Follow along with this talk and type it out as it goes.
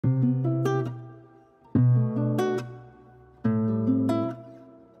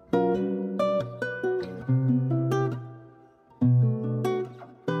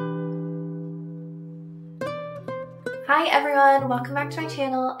Hi everyone, welcome back to my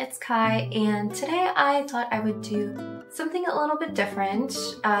channel. It's Kai, and today I thought I would do something a little bit different.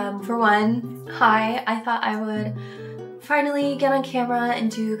 For one, I thought I would finally get on camera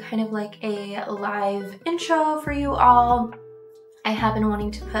and do kind of like a live intro for you all. I have been wanting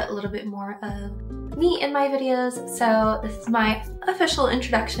to put a little bit more of me in my videos, so this is my official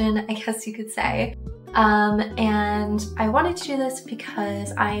introduction, I guess you could say. And I wanted to do this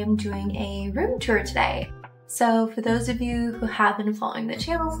because I am doing a room tour today. So for those of you who have been following the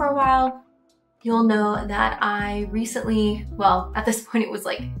channel for a while, you'll know that I recently, well, at this point it was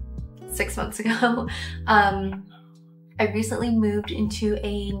like 6 months ago, I recently moved into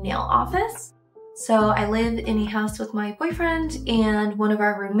a nail office. So I live in a house with my boyfriend, and one of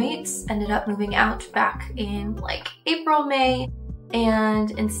our roommates ended up moving out back in like April, May,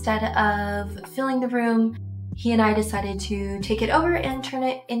 and instead of filling the room, he and I decided to take it over and turn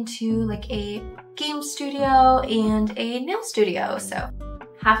it into like a game studio and a nail studio. So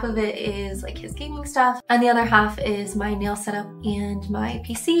half of it is like his gaming stuff, and the other half is my nail setup and my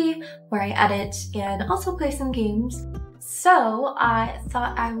PC where I edit and also play some games. So I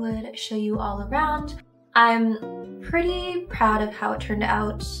thought I would show you all around. I'm pretty proud of how it turned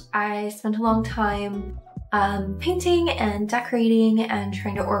out. I spent a long time painting and decorating and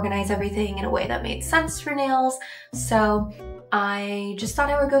trying to organize everything in a way that made sense for nails. So I just thought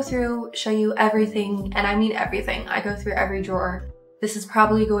I would go through, show you everything, and I mean everything. I go through every drawer. This is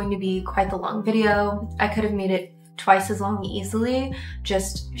probably going to be quite the long video. I could have made it twice as long easily,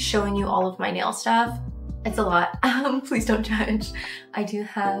 just showing you all of my nail stuff. It's a lot. Please don't judge. I do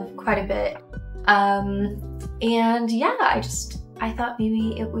have quite a bit. And yeah, I thought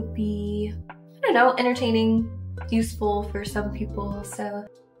maybe it would be, I don't know, entertaining, useful for some people. So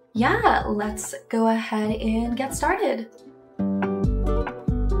yeah, let's go ahead and get started.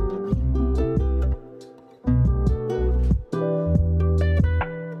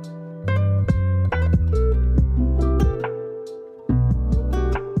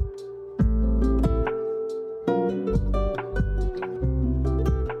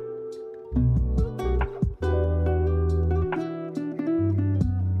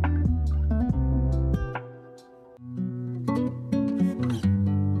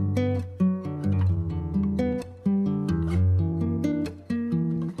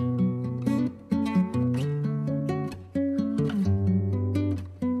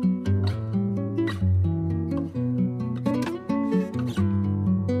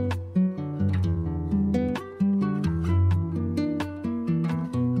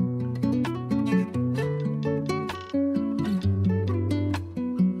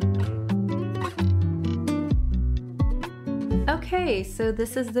 Okay, so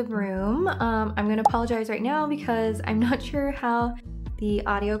this is the room. I'm gonna apologize right now because I'm not sure how the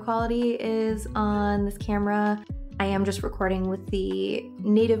audio quality is on this camera. I am just recording with the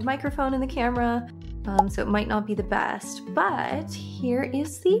native microphone in the camera, so it might not be the best, but here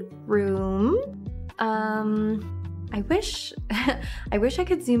is the room. I wish I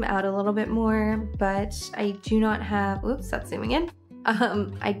could zoom out a little bit more, but I do not have, oops, that's zooming in.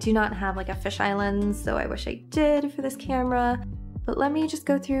 I do not have like a fisheye lens, so I wish I did for this camera. But let me just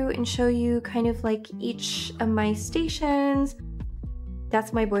go through and show you kind of like each of my stations.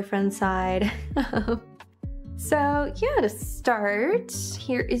 That's my boyfriend's side. So yeah, to start,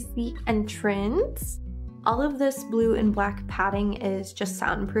 here is the entrance. All of this blue and black padding is just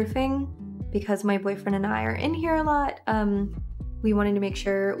soundproofing because my boyfriend and I are in here a lot. We wanted to make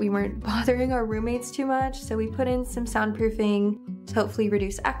sure we weren't bothering our roommates too much, so we put in some soundproofing to hopefully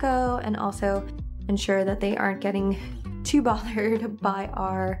reduce echo and also ensure that they aren't getting too bothered by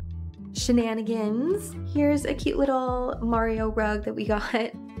our shenanigans. Here's a cute little Mario rug that we got.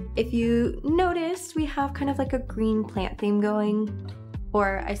 If you noticed, we have kind of like a green plant theme going,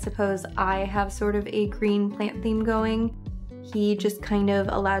 or I suppose I have sort of a green plant theme going. He just kind of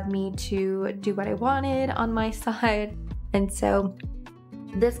allowed me to do what I wanted on my side. And so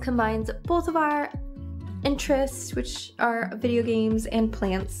this combines both of our interests, which are video games and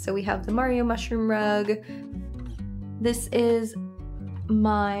plants. So we have the Mario mushroom rug. This is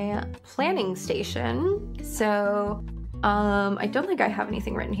my planning station. So I don't think I have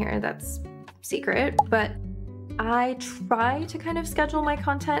anything written here that's secret, but I try to kind of schedule my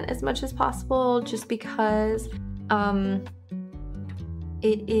content as much as possible just because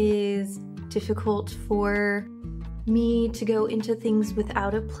it is difficult for me to go into things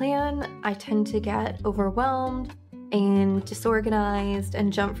without a plan. I tend to get overwhelmed and disorganized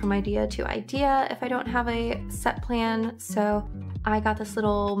and jump from idea to idea if I don't have a set plan. So I got this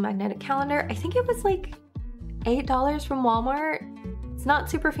little magnetic calendar. I think it was like $8 from Walmart. It's not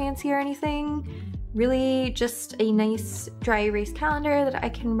super fancy or anything, really just a nice dry erase calendar that I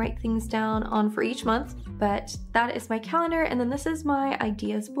can write things down on for each month. But that is my calendar, and then this is my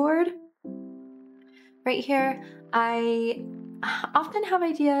ideas board. Right here, I often have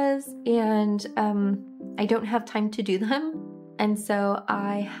ideas and I don't have time to do them. And so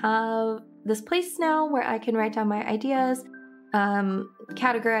I have this place now where I can write down my ideas,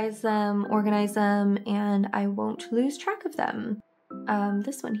 categorize them, organize them, and I won't lose track of them.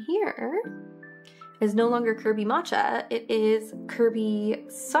 This one here is no longer Kirby Matcha, it is Kirby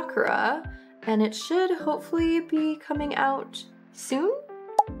Sakura, and it should hopefully be coming out soon.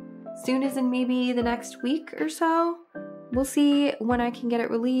 Soon as in maybe the next week or so. We'll see when I can get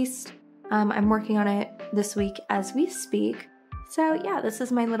it released. I'm working on it this week as we speak. So yeah, this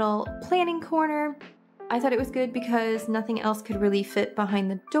is my little planning corner. I thought it was good because nothing else could really fit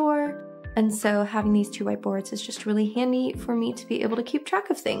behind the door. And so having these two whiteboards is just really handy for me to be able to keep track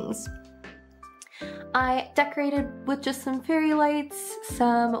of things. I decorated with just some fairy lights,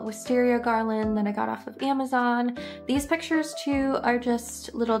 some wisteria garland that I got off of Amazon. These pictures too are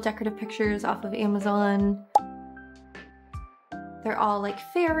just little decorative pictures off of Amazon. They're all like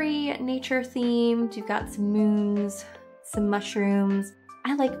fairy, nature themed. You've got some moons, some mushrooms.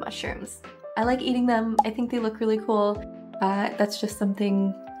 I like mushrooms. I like eating them. I think they look really cool. That's just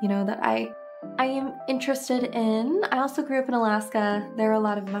something, you know, that I am interested in. I also grew up in Alaska. There are a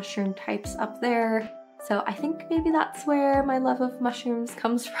lot of mushroom types up there. So I think maybe that's where my love of mushrooms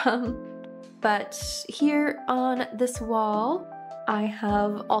comes from. But here on this wall, I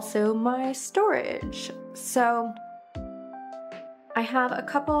have also my storage. So I have a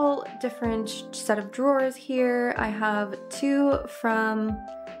couple different set of drawers here. I have two from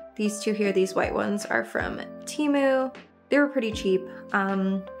these two here. These white ones are from Temu. They were pretty cheap.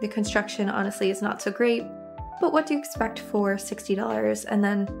 The construction honestly is not so great, but what do you expect for $60? And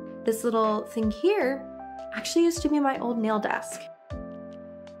then this little thing here actually used to be my old nail desk.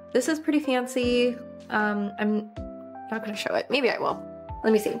 This is pretty fancy. I'm not gonna show it. Maybe I will.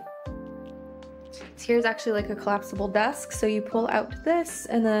 Let me see. So here's actually like a collapsible desk. So you pull out this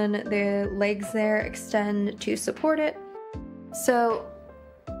and then the legs there extend to support it. So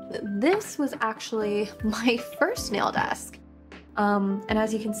this was actually my first nail desk. And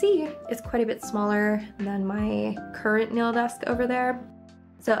as you can see, it's quite a bit smaller than my current nail desk over there.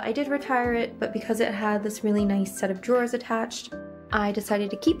 So I did retire it, but because it had this really nice set of drawers attached, I decided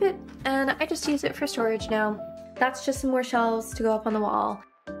to keep it, and I just use it for storage now. That's just some more shelves to go up on the wall.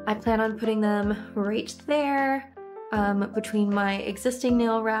 I plan on putting them right there, between my existing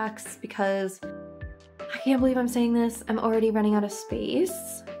nail racks, because I can't believe I'm saying this, I'm already running out of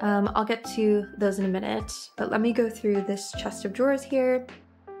space. I'll get to those in a minute, but let me go through this chest of drawers here.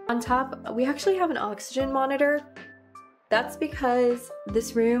 On top, we actually have an oxygen monitor. That's because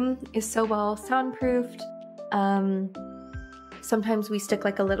this room is so well soundproofed. Sometimes we stick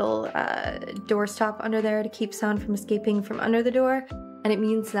like a little door stop under there to keep sound from escaping from under the door, and it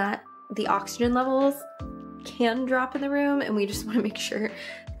means that the oxygen levels can drop in the room, and we just want to make sure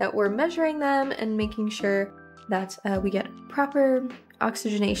that we're measuring them and making sure that we get proper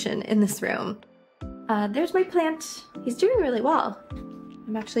oxygenation in this room. There's my plant. He's doing really well.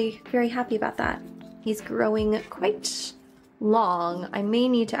 I'm actually very happy about that. He's growing quite long. I may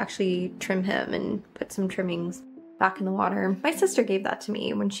need to actually trim him and put some trimmings back in the water. My sister gave that to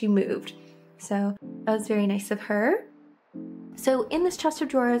me when she moved, so that was very nice of her. So in this chest of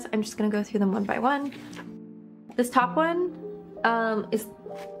drawers, I'm just gonna go through them one by one. This top one is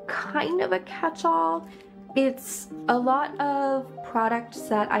kind of a catch-all. It's a lot of products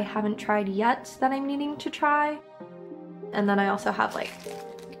that I haven't tried yet that I'm needing to try. And then I also have like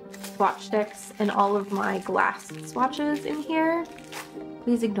swatch sticks and all of my glass swatches in here.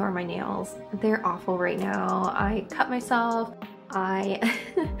 Please ignore my nails. They're awful right now. I cut myself. I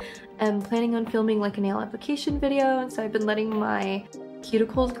am planning on filming like a nail application video, and so I've been letting my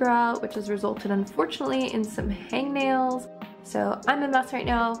cuticles grow out, which has resulted unfortunately in some hangnails. So I'm a mess right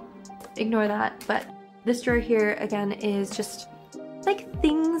now. Ignore that. But this drawer here again is just like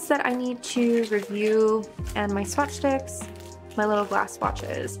things that I need to review, and my swatch sticks, my little glass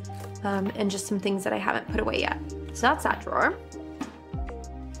swatches, and just some things that I haven't put away yet. So that's that drawer.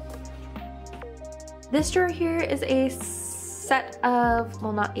 This drawer here is a set of,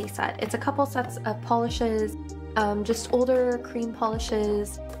 well, not a set, it's a couple sets of polishes, just older cream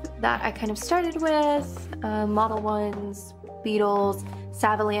polishes that I kind of started with, Model 1s, Beetles,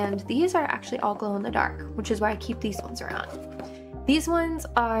 Savaland. These are actually all glow in the dark, which is why I keep these ones around. These ones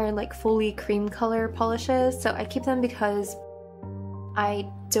are like fully cream color polishes, so I keep them because I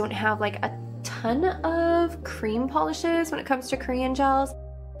don't have like a ton of cream polishes when it comes to Korean gels,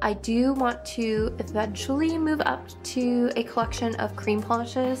 I do want to eventually move up to a collection of cream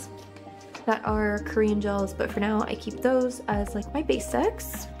polishes that are Korean gels, but for now I keep those as like my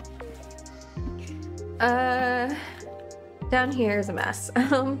basics. Down here is a mess.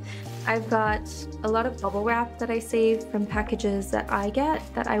 I've got a lot of bubble wrap that I save from packages that I get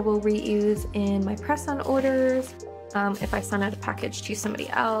that I will reuse in my press-on orders if I send out a package to somebody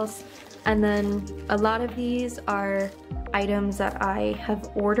else. And then a lot of these are items that I have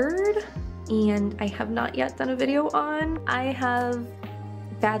ordered and I have not yet done a video on. I have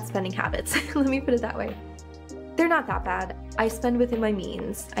bad spending habits, let me put it that way. They're not that bad. I spend within my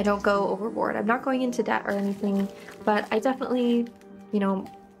means. I don't go overboard. I'm not going into debt or anything, but I definitely, you know,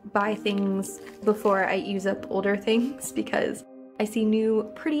 buy things before I use up older things because I see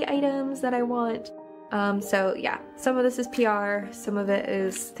new pretty items that I want. So yeah, some of this is PR, some of it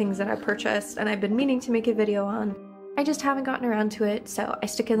is things that I purchased and I've been meaning to make a video on. I just haven't gotten around to it, so I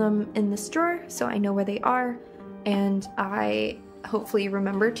stick them in this drawer so I know where they are and I hopefully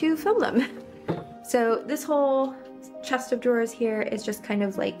remember to film them. So this whole chest of drawers here is just kind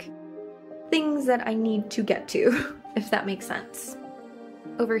of like things that I need to get to, if that makes sense.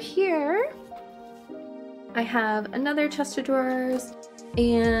 Over here, I have another chest of drawers,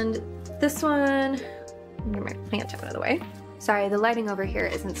 and this one, get my plant out of the way. Sorry, the lighting over here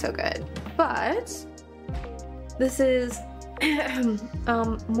isn't so good, but this is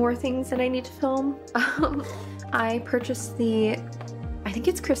more things that I need to film. I purchased the, I think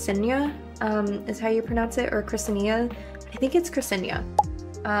it's Chrysenia, is how you pronounce it, or Chrysenia. I think it's Chrysenia.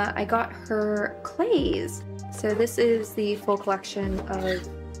 I got her clays. So this is the full collection of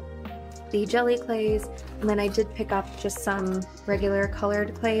the jelly clays, and then I did pick up just some regular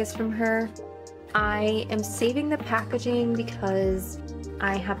colored clays from her. I am saving the packaging because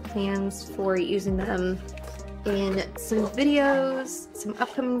I have plans for using them in some videos, some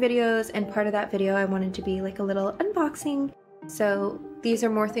upcoming videos, and part of that video I wanted to be like a little unboxing. So these are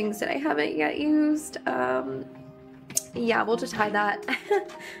more things that I haven't yet used. Yeah, we'll just hide that.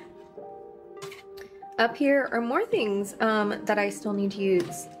 Up here are more things that I still need to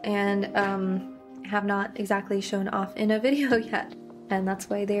use and have not exactly shown off in a video yet, and that's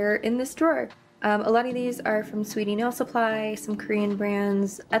why they're in this drawer. A lot of these are from Sweetie Nail Supply, some Korean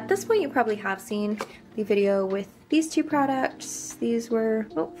brands. At this point you probably have seen the video with these two products. These were,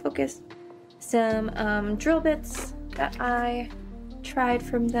 oh, focus, some drill bits that I tried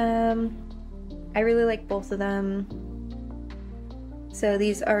from them. I really like both of them. So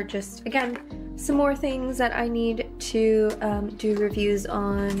these are just, again, some more things that I need to do reviews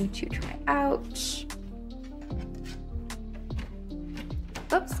on to try out.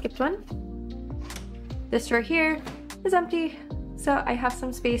 Oops, skipped one. This drawer here is empty, so I have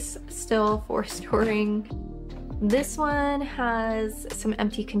some space still for storing. This one has some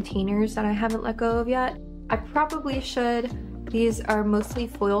empty containers that I haven't let go of yet. I probably should. These are mostly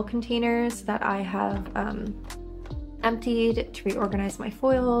foil containers that I have emptied to reorganize my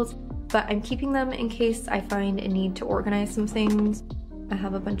foils, but I'm keeping them in case I find a need to organize some things. I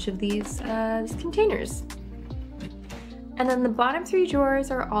have a bunch of these containers. And then the bottom three drawers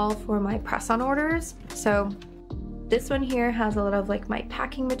are all for my press-on orders. So this one here has a lot of like my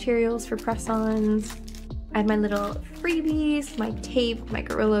packing materials for press-ons. I have my little freebies, my tape, my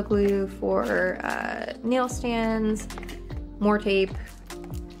Gorilla Glue for nail stands, more tape,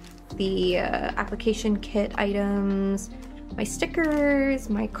 the application kit items, my stickers,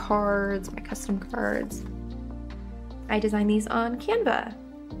 my cards, my custom cards. I designed these on Canva.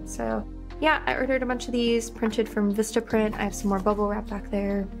 So yeah, I ordered a bunch of these printed from Vistaprint. I have some more bubble wrap back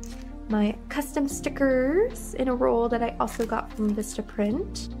there. My custom stickers in a roll that I also got from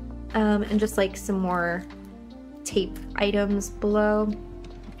Vistaprint. And just like some more tape items below.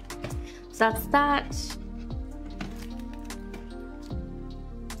 So that's that.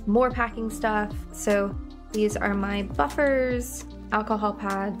 More packing stuff. So these are my buffers, alcohol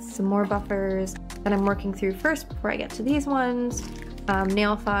pads, some more buffers that I'm working through first before I get to these ones.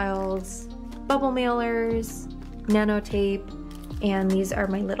 Nail files, bubble mailers, nano tape, and these are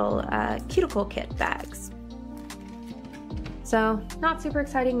my little cuticle kit bags. So not super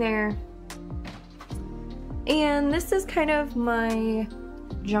exciting there. And this is kind of my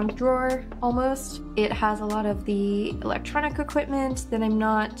junk drawer almost. It has a lot of the electronic equipment that I'm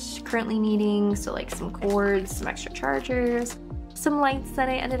not currently needing, so like some cords, some extra chargers, some lights that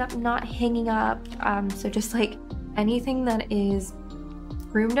I ended up not hanging up, so just like anything that is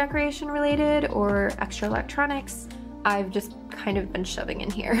room decoration related or extra electronics, I've just kind of been shoving in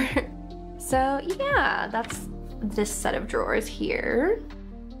here. So yeah, that's this set of drawers here.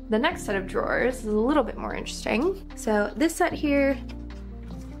 The next set of drawers is a little bit more interesting. So this set here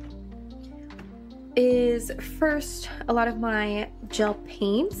is first a lot of my gel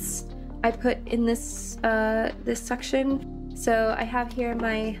paints I put in this this section. So I have here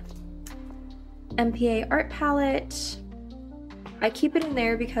my MPA art palette. I keep it in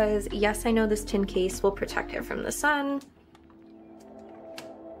there because yes, I know this tin case will protect it from the sun.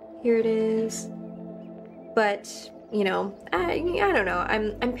 Here it is. But, you know, I don't know,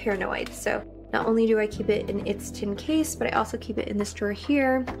 I'm paranoid. So not only do I keep it in its tin case, but I also keep it in this drawer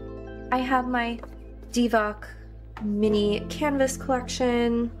here. I have my Divock mini canvas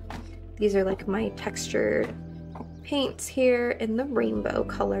collection. These are like my textured paints here in the rainbow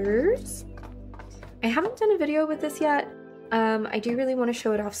colors. I haven't done a video with this yet. I do really want to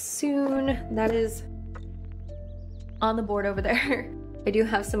show it off soon. That is on the board over there. I do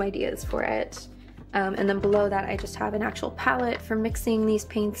have some ideas for it. And then below that I just have an actual palette for mixing these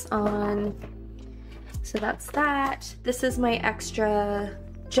paints on. So that's that. This is my extra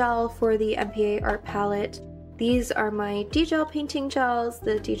gel for the MPA art palette. These are my D-gel painting gels,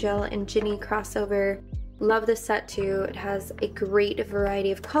 the D-gel and Ginny crossover. Love this set too. It has a great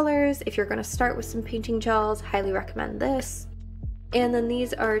variety of colors. If you're going to start with some painting gels, highly recommend this. And then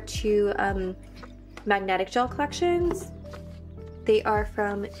these are two magnetic gel collections. They are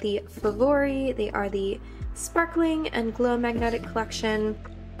from the Favori. They are the Sparkling and Glow Magnetic Collection.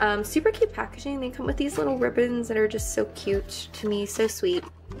 Super cute packaging. They come with these little ribbons that are just so cute to me, so sweet.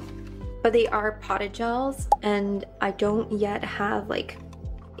 But they are potted gels, and I don't yet have like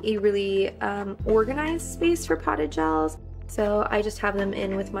a really organized space for potted gels. So I just have them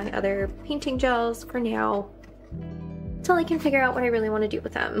in with my other painting gels for now, until I can figure out what I really want to do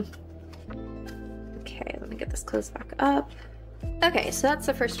with them. Okay, let me get this closed back up. Okay, so that's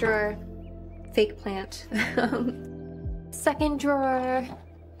the first drawer, fake plant. Second drawer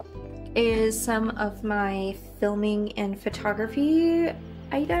is some of my filming and photography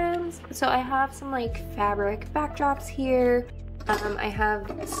items. So I have some like fabric backdrops here. I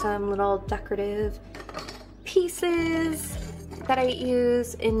have some little decorative pieces that I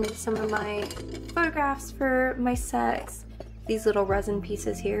use in some of my photographs for my sets. These little resin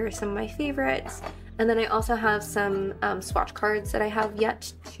pieces here are some of my favorites. And then I also have some swatch cards that I have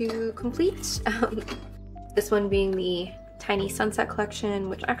yet to complete. This one being the Tiny Sunset collection,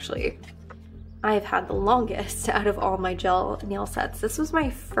 which actually I've had the longest out of all my gel nail sets. This was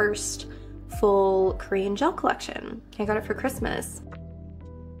my first full Korean gel collection. I got it for Christmas.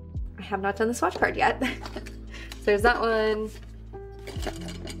 I have not done the swatch card yet. So there's that one.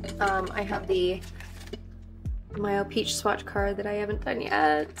 I have the Mayo Peach swatch card that I haven't done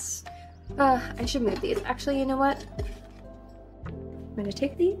yet. I should move these. Actually, you know what? I'm gonna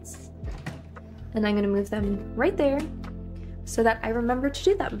take these and I'm gonna move them right there so that I remember to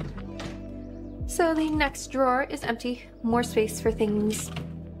do them. So the next drawer is empty. More space for things.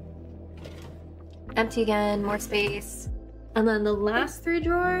 Empty again, more space. And then the last three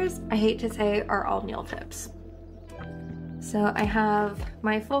drawers, I hate to say, are all nail tips. So I have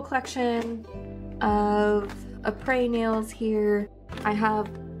my full collection of Apres nails here. I have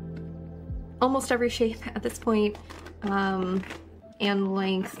almost every shape at this point, and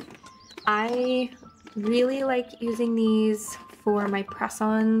length. I really like using these for my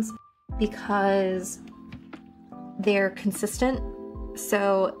press-ons because they're consistent.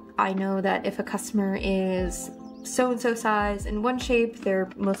 So I know that if a customer is so-and-so size in one shape, they're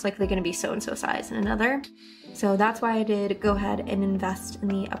most likely going to be so-and-so size in another. So that's why I did go ahead and invest in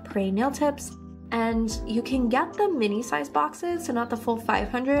the Apres nail tips. And you can get the mini size boxes, so not the full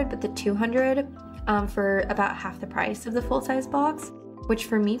 500, but the 200 for about half the price of the full size box, which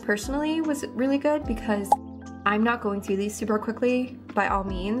for me personally was really good because I'm not going through these super quickly by all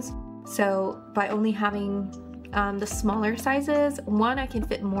means. So by only having the smaller sizes, one, I can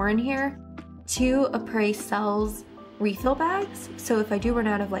fit more in here. Two, Apres sells refill bags. So if I do run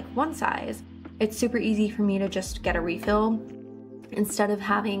out of like one size, it's super easy for me to just get a refill instead of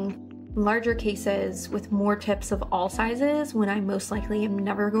having larger cases with more tips of all sizes when I most likely am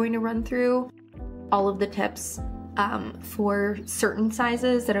never going to run through all of the tips for certain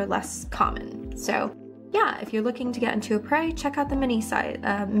sizes that are less common. So yeah, if you're looking to get into Apres, check out the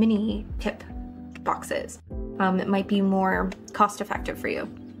mini tip boxes. It might be more cost effective for you.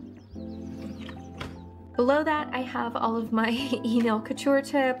 Below that, I have all of my e-nail couture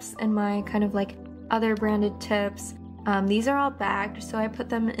tips and my kind of like other branded tips. These are all bagged, so I put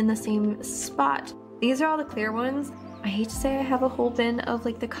them in the same spot. These are all the clear ones. I hate to say I have a whole bin of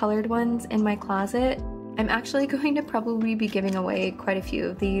like the colored ones in my closet. I'm actually going to probably be giving away quite a few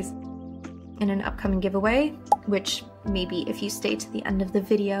of these in an upcoming giveaway, which maybe if you stay to the end of the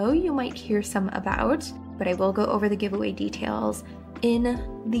video, you might hear some about, but I will go over the giveaway details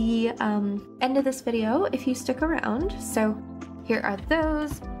in the end of this video if you stick around. So here are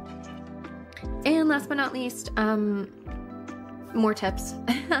those. And last but not least, more tips.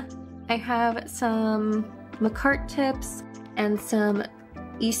 I have some Macart tips and some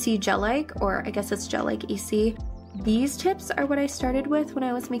EC gel-like, or I guess it's gel-like EC. These tips are what I started with when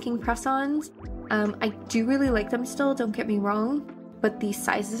I was making press-ons. I do really like them still, don't get me wrong, but the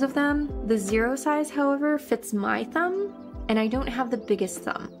sizes of them, the 0 size, however, fits my thumb, and I don't have the biggest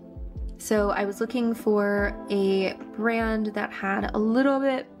thumb. So I was looking for a brand that had a little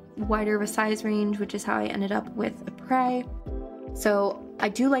bit wider of a size range, which is how I ended up with a Prey. So I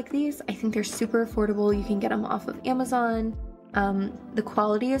do like these. I think they're super affordable. You can get them off of Amazon. The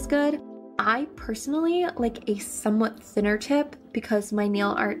quality is good. I personally like a somewhat thinner tip because my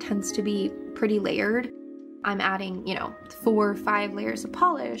nail art tends to be pretty layered. I'm adding, you know, 4 or 5 layers of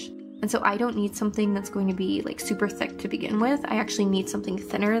polish, and so I don't need something that's going to be like super thick to begin with. I actually need something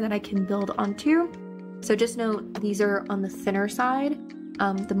thinner that I can build onto. So just note, these are on the thinner side.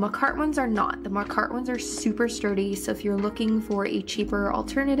 The Macart ones are not. The Macart ones are super sturdy, so if you're looking for a cheaper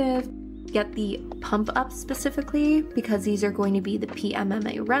alternative, get the pump up specifically, because these are going to be the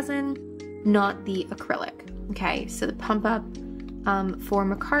PMMA resin, not the acrylic. Okay, so the pump up for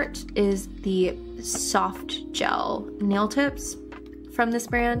Macart is the soft gel nail tips from this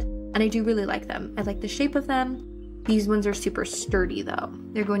brand, and I do really like them. I like the shape of them. These ones are super sturdy though.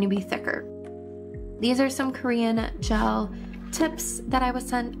 They're going to be thicker. These are some Korean gel tips that I was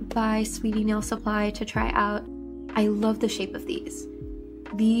sent by Sweetie Nail Supply to try out. I love the shape of these.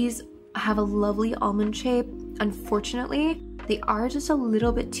 These have a lovely almond shape. Unfortunately, they are just a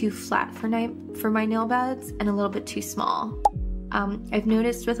little bit too flat for my nail beds and a little bit too small. I've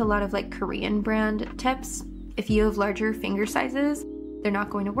noticed with a lot of like Korean brand tips, if you have larger finger sizes, they're not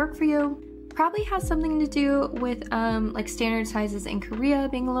going to work for you. Probably has something to do with like standard sizes in Korea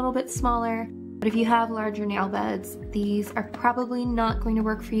being a little bit smaller. But if you have larger nail beds, these are probably not going to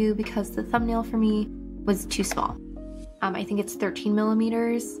work for you because the thumbnail for me was too small. I think it's 13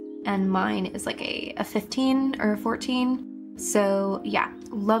 millimeters and mine is like a 15 or a 14. So yeah,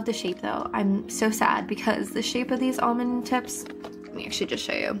 love the shape though. I'm so sad because the shape of these almond tips, let me actually just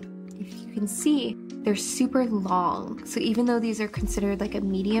show you. If you can see, they're super long. So even though these are considered like a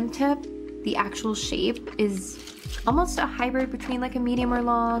medium tip, the actual shape is almost a hybrid between like a medium or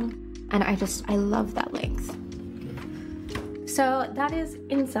long. And I love that length. So that is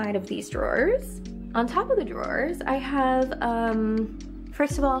inside of these drawers. On top of the drawers, I have,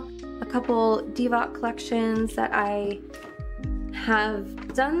 first of all, a couple Divot collections that I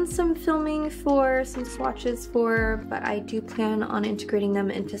have done some filming for, some swatches for, but I do plan on integrating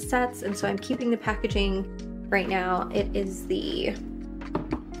them into sets, and so I'm keeping the packaging right now. It is the,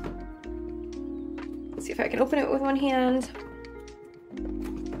 let's see if I can open it with one hand.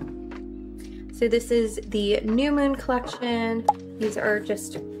 So this is the New Moon collection. These are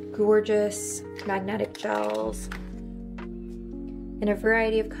just gorgeous magnetic gels in a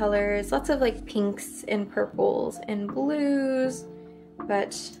variety of colors, lots of like pinks and purples and blues,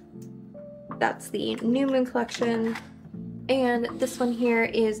 but that's the New Moon collection. And this one here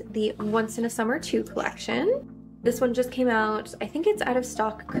is the Once in a Summer 2 collection. This one just came out. I think it's out of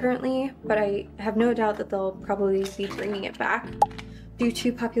stock currently, but I have no doubt that they'll probably be bringing it back due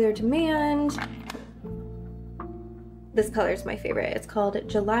to popular demand. This color is my favorite. It's called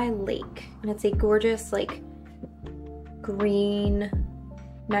July Lake, and it's a gorgeous like green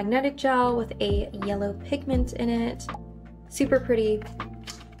magnetic gel with a yellow pigment in it. Super pretty.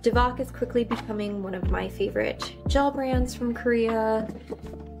 Divot is quickly becoming one of my favorite gel brands from Korea.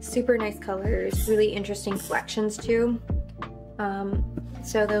 Super nice colors, really interesting collections too.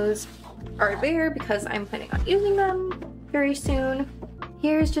 So those are there because I'm planning on using them very soon.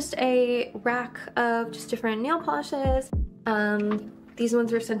 Here's just a rack of just different nail polishes. These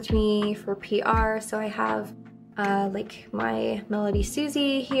ones were sent to me for PR, so I have like my Melody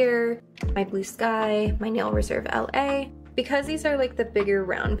Susie here, my Blue Sky, my Nail Reserve LA. Because these are like the bigger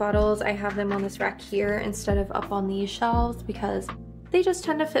round bottles, I have them on this rack here instead of up on these shelves because they just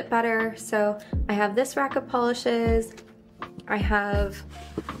tend to fit better. So I have this rack of polishes. I have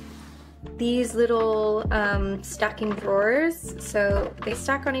these little stacking drawers. So they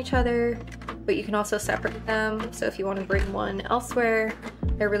stack on each other, but you can also separate them. So if you want to bring one elsewhere,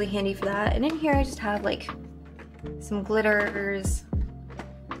 they're really handy for that. And in here I just have like some glitters,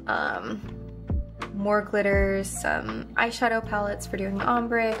 more glitters, some eyeshadow palettes for doing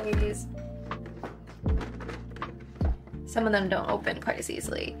ombres. Some of them don't open quite as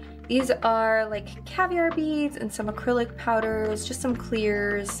easily. These are like caviar beads and some acrylic powders, just some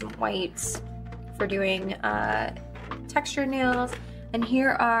clears, some whites for doing textured nails. And here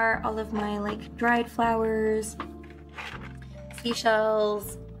are all of my like dried flowers,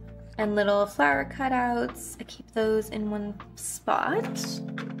 seashells, and little flower cutouts. I keep those in one spot.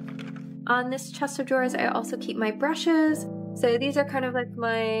 On this chest of drawers, I also keep my brushes. So these are kind of like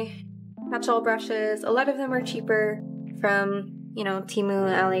my catch-all brushes. A lot of them are cheaper from, you know,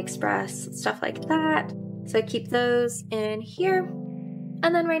 Temu, AliExpress, stuff like that. So I keep those in here.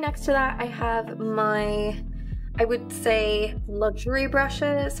 And then right next to that, I have my, I would say, luxury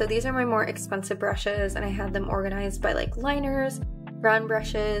brushes. So these are my more expensive brushes, and I have them organized by like liners, round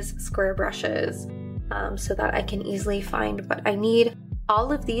brushes, square brushes, so that I can easily find what I need.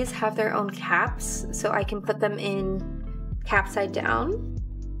 All of these have their own caps, so I can put them in cap side down.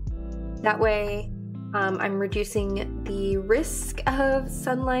 That way, I'm reducing the risk of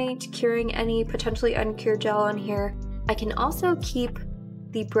sunlight curing any potentially uncured gel on here. I can also keep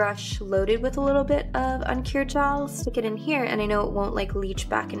the brush loaded with a little bit of uncured gel, stick it in here, and I know it won't like leach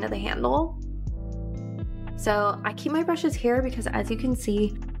back into the handle. So I keep my brushes here because, as you can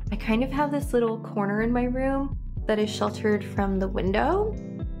see, I kind of have this little corner in my room that is sheltered from the window.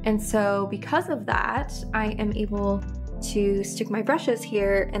 And so because of that, I am able to stick my brushes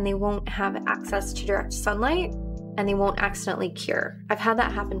here and they won't have access to direct sunlight and they won't accidentally cure. I've had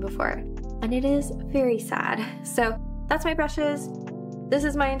that happen before and it is very sad. So that's my brushes. This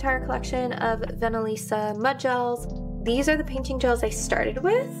is my entire collection of Venalisa mud gels. These are the painting gels I started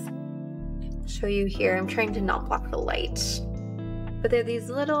with. I'll show you here. I'm trying to not block the light. But they're these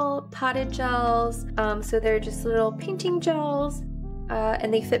little potted gels. So they're just little painting gels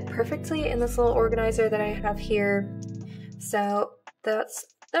and they fit perfectly in this little organizer that I have here. So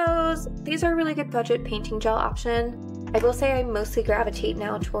that's those. These are a really good budget painting gel option. I will say I mostly gravitate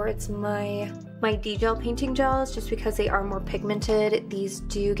now towards my D-gel painting gels just because they are more pigmented. These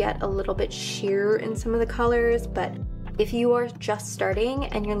do get a little bit sheer in some of the colors, but if you are just starting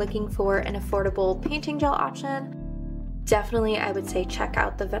and you're looking for an affordable painting gel option, definitely I would say check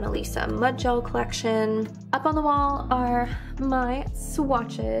out the Venalisa mud gel collection. Up on the wall are my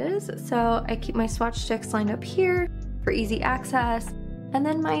swatches. So I keep my swatch sticks lined up here for easy access. And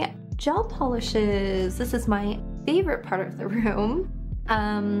then my gel polishes. This is my favorite part of the room.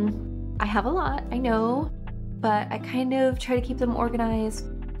 I have a lot, I know, but I kind of try to keep them organized.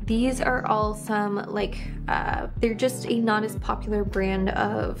 These are all some like, they're just a not as popular brand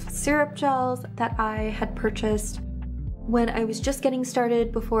of syrup gels that I had purchased when I was just getting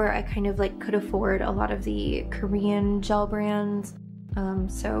started before I kind of like could afford a lot of the Korean gel brands.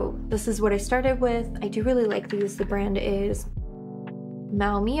 So this is what I started with. I do really like these. The brand is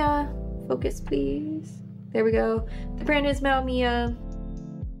Mia. Focus please. There we go. The brand is Mia,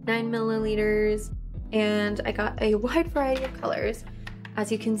 9 milliliters, and I got a wide variety of colors.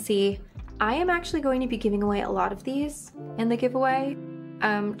 As you can see, I am actually going to be giving away a lot of these in the giveaway,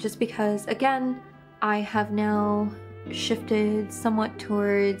 just because, again, I have now shifted somewhat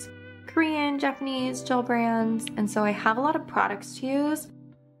towards Korean, Japanese gel brands, and so I have a lot of products to use.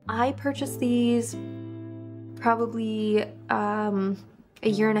 I purchased these probably a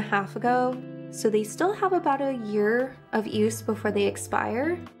year and a half ago, so they still have about a year of use before they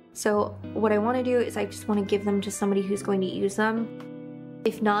expire. So what I want to do is I just want to give them to somebody who's going to use them.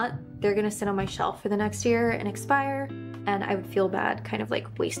 If not, they're going to sit on my shelf for the next year and expire, and I would feel bad kind of like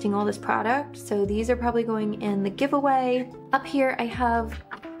wasting all this product. So these are probably going in the giveaway. Up here I have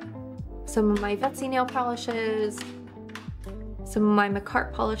some of my Vetsy nail polishes, some of my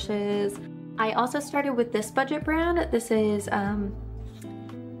McCart polishes. I also started with this budget brand. This is Gao?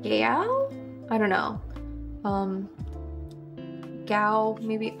 I don't know. Gao,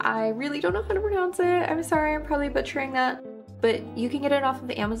 maybe. I really don't know how to pronounce it. I'm sorry, I'm probably butchering that. But you can get it off of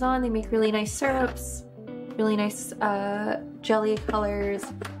Amazon. They make really nice syrups, really nice jelly colors.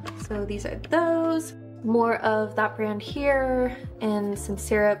 So these are those. More of that brand here, and some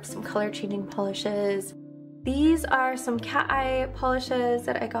syrups, some color changing polishes. These are some cat eye polishes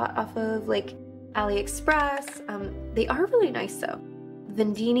that I got off of like AliExpress. They are really nice though.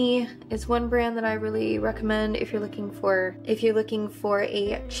 Vendini is one brand that I really recommend if you're looking for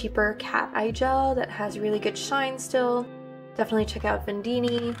a cheaper cat eye gel that has really good shine still. Definitely check out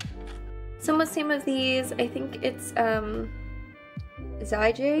Vendini. Some of these, I think it's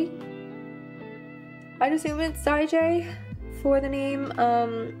Zyj. I'd assume it's Zyj for the name.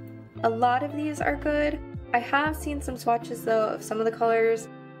 A lot of these are good. I have seen some swatches though of some of the colors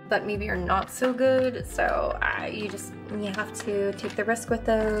that maybe are not so good, so you have to take the risk with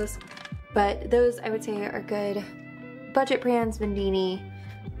those. But those I would say are good budget brands, Vendini.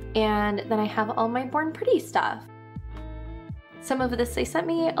 And then I have all my Born Pretty stuff. Some of this they sent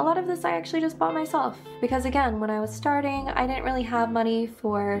me, a lot of this I actually just bought myself because again, when I was starting, I didn't really have money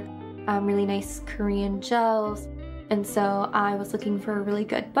for really nice Korean gels, and so I was looking for a really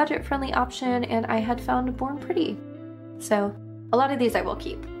good budget-friendly option, and I had found Born Pretty. So a lot of these I will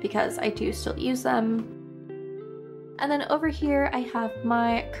keep because I do still use them. And then over here I have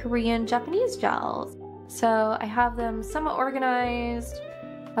my Korean Japanese gels. So I have them somewhat organized.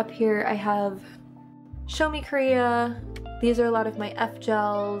 Up here I have Show Me Korea. These are a lot of my F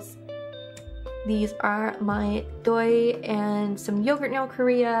gels. These are my Doi and some Yogurt Nail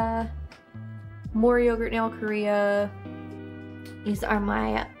Korea. More Yogurt Nail Korea. These are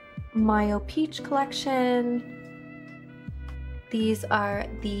my Mayo Peach collection. These are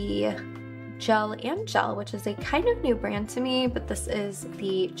the Gel and Gel, which is a kind of new brand to me, but this is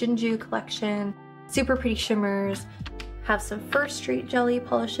the Jinju collection. Super pretty shimmers. Have some First Street jelly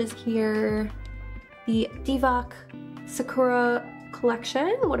polishes here. The Divac Sakura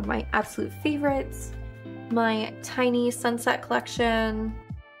collection, one of my absolute favorites. My Tiny Sunset collection.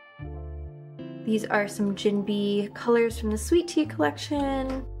 These are some Jinbi colors from the Sweet Tea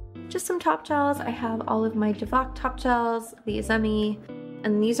collection. Just some top gels. I have all of my Divac top gels, the Izemi,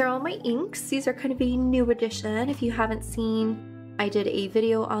 and these are all my inks. These are kind of a new addition. If you haven't seen, I did a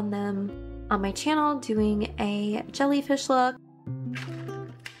video on them on my channel doing a jellyfish look.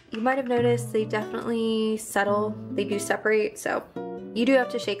 You might have noticed they definitely settle. They do separate, so you do have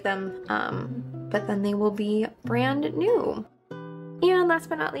to shake them, but then they will be brand new. And last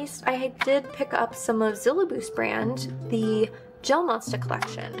but not least, I did pick up some of Zilla Boost brand, the Gel Monster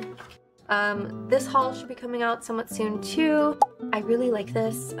collection. This haul should be coming out somewhat soon too. I really like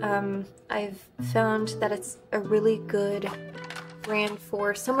this. I've found that it's a really good brand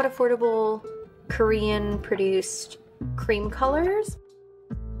for somewhat affordable Korean produced cream colors.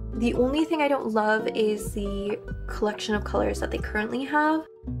 The only thing I don't love is the collection of colors that they currently have.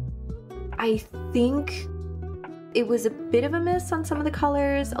 I think it was a bit of a miss on some of the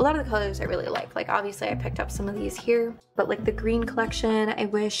colors. A lot of the colors I really like obviously I picked up some of these here, but like the green collection I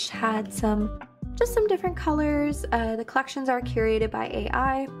wish had just some different colors. The collections are curated by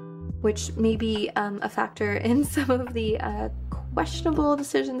AI, which may be a factor in some of the questionable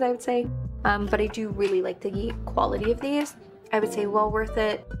decisions, I would say, but I do really like the quality of these. I would say well worth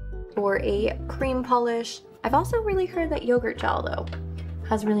it for a cream polish. I've also really heard that Yogurt Gel though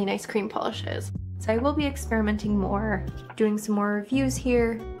has really nice cream polishes. So I will be experimenting more, doing some more reviews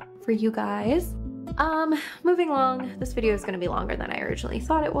here for you guys. Moving along, this video is gonna be longer than I originally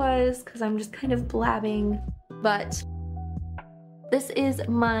thought it was because I'm just kind of blabbing, but this is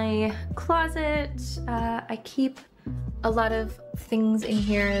my closet. I keep a lot of things in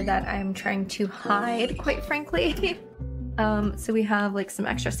here that I'm trying to hide, quite frankly. So we have like some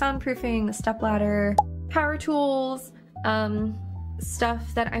extra soundproofing, the stepladder, power tools,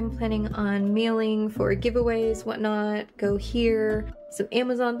 stuff that I'm planning on mailing for giveaways, whatnot, go here. Some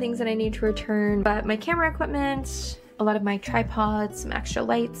Amazon things that I need to return, but my camera equipment, a lot of my tripods, some extra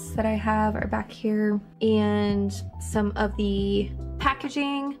lights that I have are back here, and some of the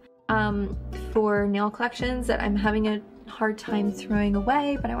packaging for nail collections that I'm having a hard time throwing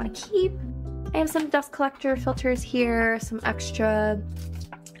away, but I want to keep. I have some dust collector filters here, some extra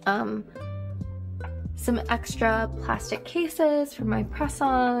plastic cases for my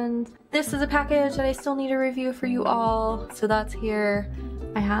press-ons. This is a package that I still need to review for you all, so that's here.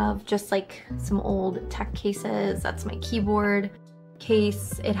 I have just like some old tech cases. That's my keyboard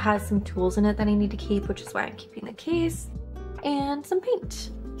case. It has some tools in it that I need to keep, which is why I'm keeping the case, and some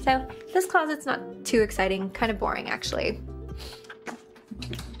paint. So this closet's not too exciting, kind of boring actually.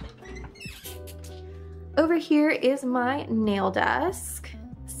 Over here is my nail desk.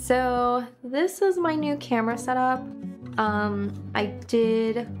 So this is my new camera setup. I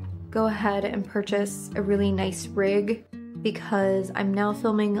did go ahead and purchase a really nice rig because I'm now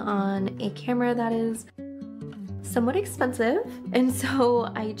filming on a camera that is somewhat expensive, and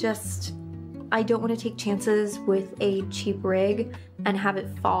so I don't want to take chances with a cheap rig and have it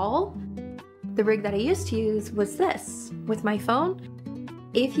fall. The rig that I used to use was this with my phone.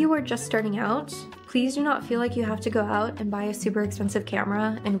 If you are just starting out, please do not feel like you have to go out and buy a super expensive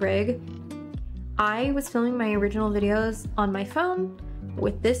camera and rig. I was filming my original videos on my phone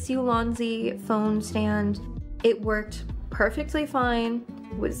with this Ulanzi phone stand. It worked perfectly fine,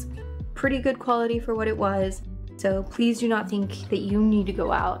 was pretty good quality for what it was, so please do not think that you need to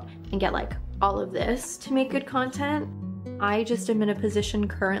go out and get like all of this to make good content. I just am in a position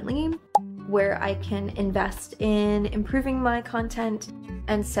currently where I can invest in improving my content,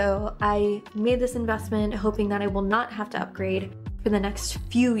 and so I made this investment hoping that I will not have to upgrade for the next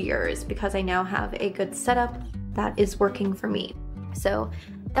few years because I now have a good setup that is working for me. So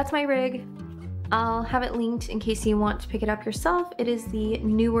that's my rig. I'll have it linked in case you want to pick it up yourself. It is the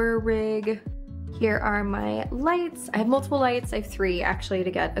newer rig. Here are my lights. I have multiple lights. I have 3 actually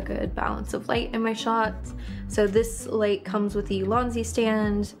to get a good balance of light in my shots. So this light comes with the Lonzy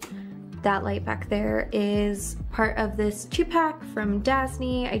stand. That light back there is part of this 2-pack from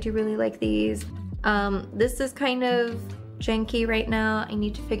Dasney. I do really like these. This is kind of janky right now. I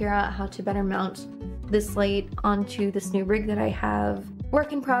need to figure out how to better mount this light onto this new rig that I have.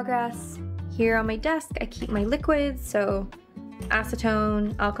 Work in progress. Here on my desk, I keep my liquids, so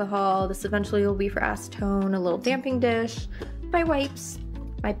acetone, alcohol, this eventually will be for acetone, a little damping dish, my wipes,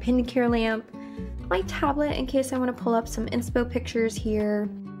 my pin cure lamp, my tablet in case I want to pull up some inspo pictures here.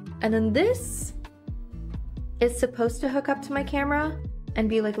 And then this is supposed to hook up to my camera and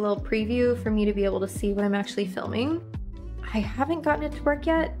be like a little preview for me to be able to see what I'm actually filming. I haven't gotten it to work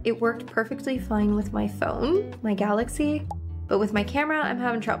yet. It worked perfectly fine with my phone, my Galaxy, but with my camera, I'm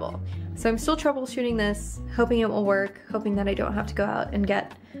having trouble. So I'm still troubleshooting this, hoping it will work, hoping that I don't have to go out and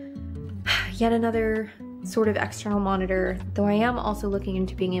get yet another sort of external monitor, though I am also looking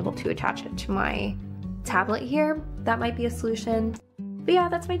into being able to attach it to my tablet here. That might be a solution. But yeah,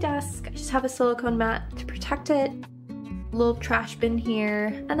 that's my desk. I just have a silicone mat to protect it. Little trash bin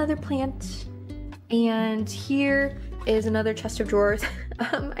here, another plant, and here is another chest of drawers.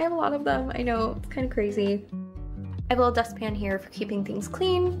 I have a lot of them, I know, it's kind of crazy. I have a little dustpan here for keeping things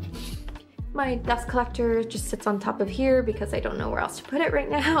clean. My dust collector just sits on top of here because I don't know where else to put it right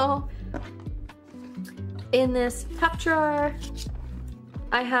now. In this top drawer,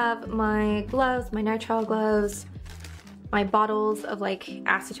 I have my gloves, my nitrile gloves, my bottles of like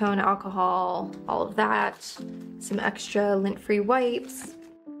acetone, alcohol, all of that, some extra lint-free wipes.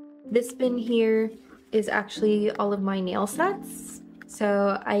 This bin here is actually all of my nail sets.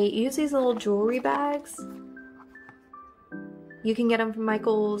 So I use these little jewelry bags. You can get them from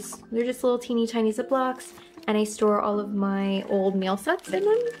Michael's. They're just little teeny tiny Ziplocs, and I store all of my old nail sets in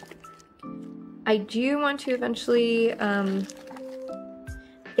them. I do want to eventually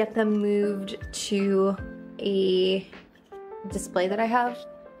get them moved to a display that I have.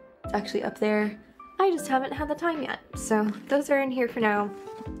 It's actually up there. I just haven't had the time yet. So those are in here for now.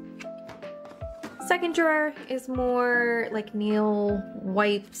 Second drawer is more like nail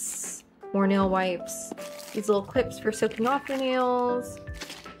wipes, more nail wipes. These little clips for soaking off your nails.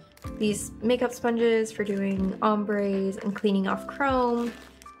 These makeup sponges for doing ombres and cleaning off chrome.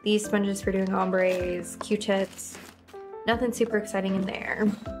 These sponges for doing ombres, Q-tips. Nothing super exciting in there.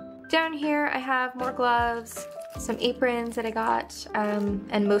 Down here I have more gloves, some aprons that I got,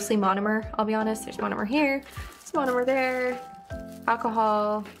 and mostly monomer, I'll be honest. There's monomer here, there's monomer there,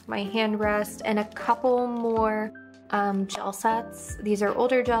 alcohol, my hand rest, and a couple more gel sets. These are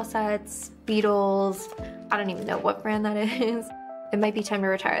older gel sets, Beetles. I don't even know what brand that is. It might be time to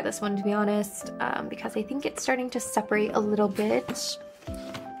retire this one, to be honest, because I think it's starting to separate a little bit.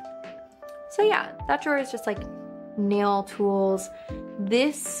 So yeah, that drawer is just like nail tools.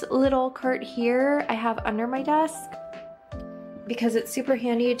 This little cart here I have under my desk because it's super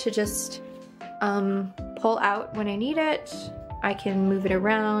handy to just pull out when I need it. I can move it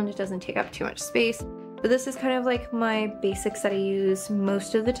around, it doesn't take up too much space. But this is kind of like my basics that I use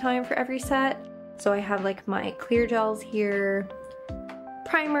most of the time for every set. So I have like my clear gels here,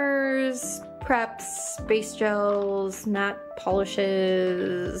 primers, preps, base gels, matte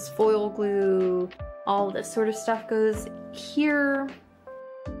polishes, foil glue, all this sort of stuff goes here.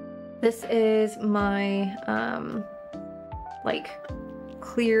 This is my like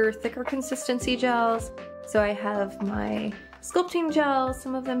clear, thicker consistency gels. So I have my sculpting gel,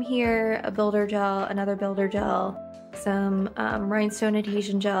 some of them here, a builder gel, another builder gel, some rhinestone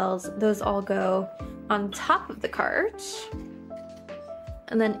adhesion gels. Those all go on top of the cart.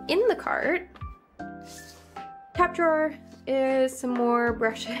 And then in the cart, top drawer is some more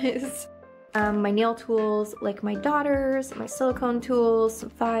brushes. My nail tools, like my daughter's, my silicone tools, some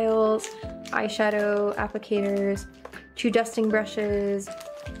files, eyeshadow applicators, 2 dusting brushes,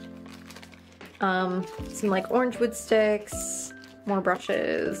 some like orange wood sticks, more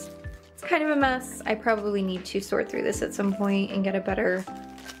brushes. It's kind of a mess. I probably need to sort through this at some point and get a better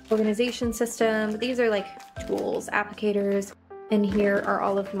organization system. These are like tools, applicators, and here are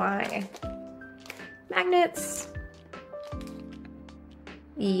all of my magnets.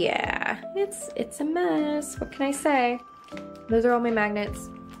 Yeah, it's a mess. What can I say? Those are all my magnets.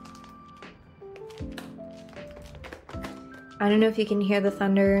 I don't know if you can hear the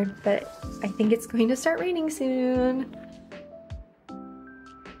thunder, but I think it's going to start raining soon.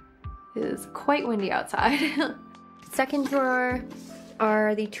 It is quite windy outside. Second drawer,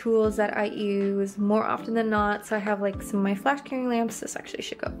 are the tools that I use more often than not. So I have like some of my flash carrying lamps. This actually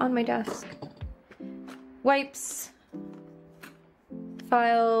should go on my desk. Wipes,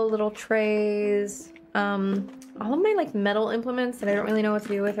 file, little trays, all of my like metal implements that I don't really know what to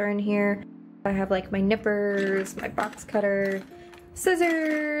do with are in here. I have like my nippers, my box cutter,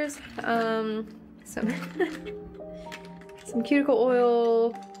 scissors, some some cuticle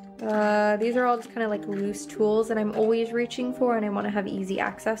oil. These are all just kind of like loose tools that I'm always reaching for and I want to have easy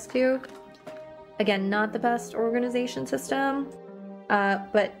access to. Again, not the best organization system,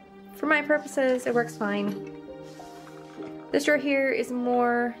 but for my purposes, it works fine. This drawer here is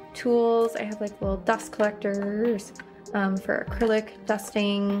more tools. I have like little dust collectors for acrylic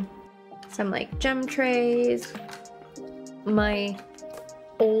dusting, some like gem trays, my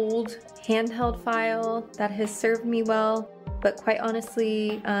old handheld file that has served me well, but quite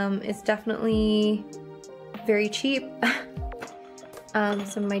honestly, it's definitely very cheap.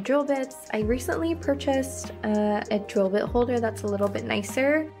 Some of my drill bits. I recently purchased a drill bit holder that's a little bit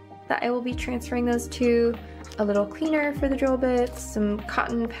nicer that I will be transferring those to. A little cleaner for the drill bits, some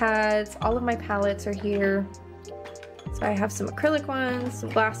cotton pads, all of my palettes are here. So I have some acrylic ones, some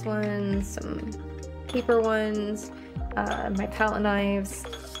glass ones, some paper ones, my palette knives,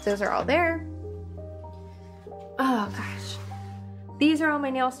 those are all there. Oh gosh. These are all my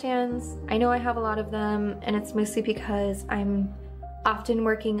nail stands. I know I have a lot of them and it's mostly because I'm often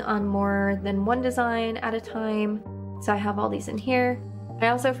working on more than one design at a time. So I have all these in here. I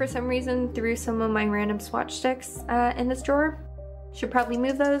also, for some reason, threw some of my random swatch sticks in this drawer. Should probably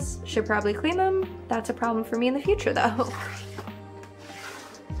move those, should probably clean them. That's a problem for me in the future though.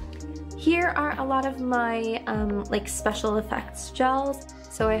 Here are a lot of my like special effects gels.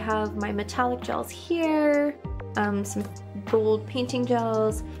 So I have my metallic gels here, some gold painting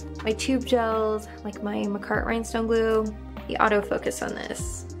gels, my tube gels, like my Macart rhinestone glue, the autofocus on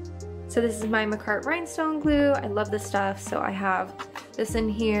this. So this is my Macart rhinestone glue. I love this stuff, so I have this in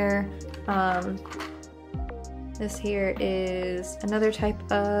here. This here is another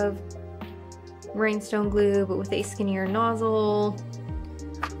type of rhinestone glue, but with a skinnier nozzle.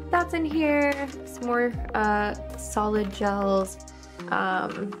 That's in here. Some more solid gels,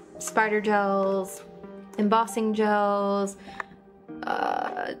 spider gels, embossing gels,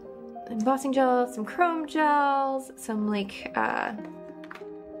 some chrome gels, some like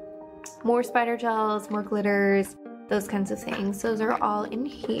more spider gels, more glitters, those kinds of things. Those are all in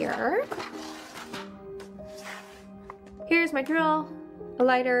here. Here's my drill, a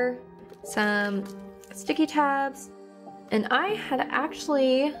lighter, some sticky tabs, and I had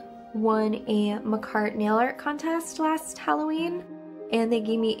actually won a Macart nail art contest last Halloween, and they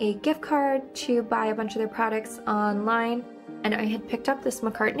gave me a gift card to buy a bunch of their products online, and I had picked up this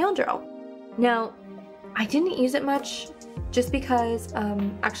Macart nail drill. Now, I didn't use it much just because,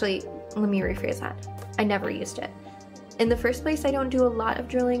 actually, let me rephrase that. I never used it. In the first place, I don't do a lot of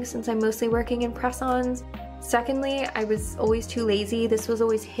drilling since I'm mostly working in press-ons. Secondly, I was always too lazy. This was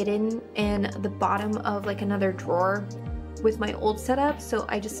always hidden in the bottom of like another drawer with my old setup, so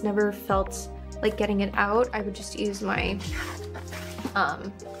I just never felt like getting it out. I would just use my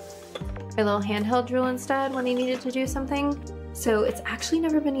my little handheld drill instead when I needed to do something. So it's actually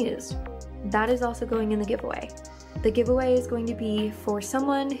never been used. That is also going in the giveaway. The giveaway is going to be for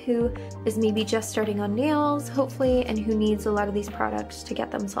someone who is maybe just starting on nails, hopefully, and who needs a lot of these products to get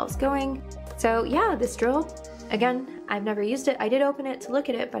themselves going. So yeah, this drill, again, I've never used it. I did open it to look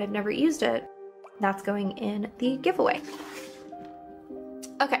at it, but I've never used it. That's going in the giveaway.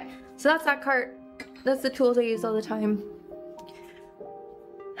 Okay, so that's that cart. That's the tools I use all the time.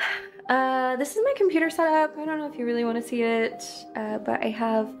 This is my computer setup. I don't know if you really want to see it, but I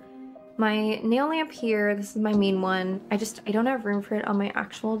have my nail lamp here. This is my main one. I don't have room for it on my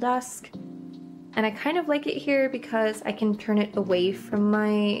actual desk. And I kind of like it here because I can turn it away from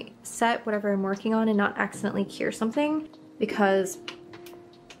my set, whatever I'm working on, and not accidentally cure something because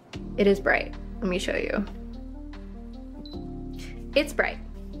it is bright. Let me show you. It's bright.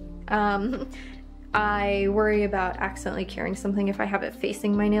 I worry about accidentally curing something if I have it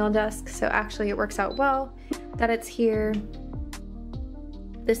facing my nail desk, so actually it works out well that it's here.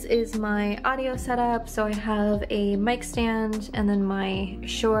 This is my audio setup, so I have a mic stand and then my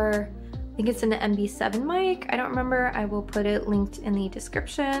Shure, I think it's an MB7 mic, I don't remember, I will put it linked in the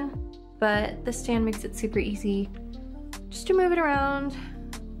description, but this stand makes it super easy just to move it around.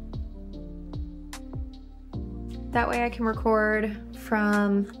 That way I can record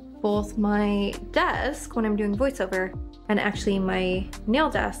from both my desk when I'm doing voiceover and actually my nail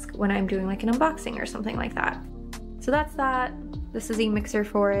desk when I'm doing like an unboxing or something like that. So that's that. This is a mixer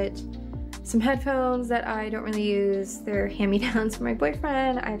for it. some headphones that I don't really use. They're hand-me-downs from my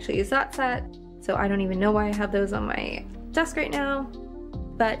boyfriend. I actually use that set, so I don't even know why I have those on my desk right now.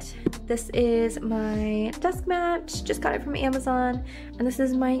 But this is my desk mat, just got it from Amazon, and this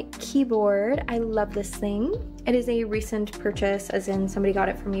is my keyboard. I love this thing. It is a recent purchase, as in somebody got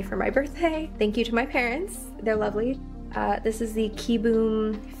it for me for my birthday. Thank you to my parents, they're lovely. This is the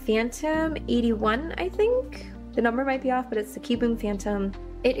Keyboom Phantom 81, I think. The number might be off, but it's the Keyboom Phantom.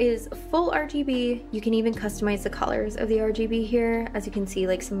 It is full RGB. You can even customize the colors of the RGB here. As you can see,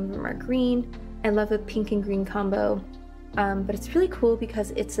 like some of them are green. I love a pink and green combo. But it's really cool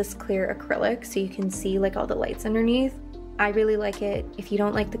because it's this clear acrylic, so you can see like all the lights underneath. I really like it. If you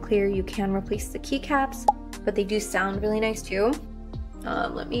don't like the clear, you can replace the keycaps, but they do sound really nice too.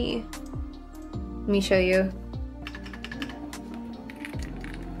 Let me show you.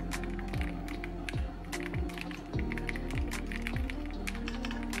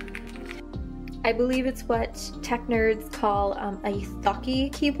 I believe it's what tech nerds call a thocky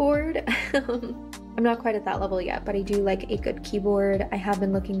keyboard. I'm not quite at that level yet, but I do like a good keyboard. I have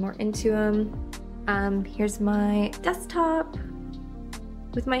been looking more into them. Here's my desktop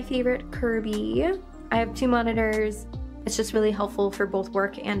with my favorite Kirby. I have 2 monitors. It's just really helpful for both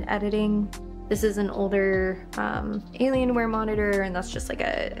work and editing. This is an older Alienware monitor, and that's just like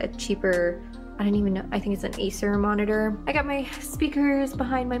a cheaper, I don't even know, I think it's an Acer monitor. I got my speakers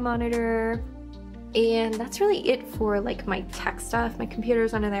behind my monitor, and that's really it for like my tech stuff. My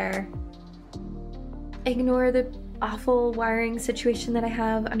computer's under there. Ignore the awful wiring situation that I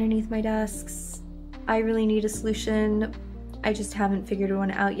have underneath my desks. I really need a solution. I just haven't figured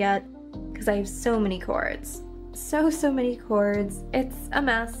one out yet because I have so many cords. So many cords. It's a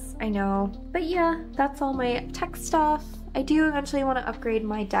mess, I know. But yeah, that's all my tech stuff. I do eventually want to upgrade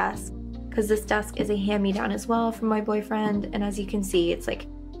my desk because this desk is a hand-me-down as well from my boyfriend, and as you can see, it's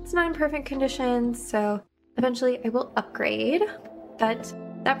not in perfect condition, so eventually I will upgrade. But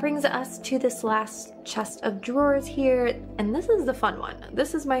that brings us to this last chest of drawers here, and this is the fun one.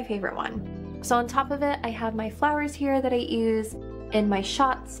 This is my favorite one. So on top of it, I have my flowers here that I use in my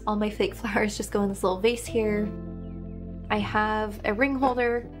shots. All my fake flowers just go in this little vase here. I have a ring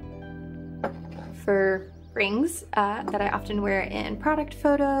holder for rings that I often wear in product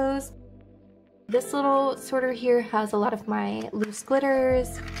photos. This little sorter here has a lot of my loose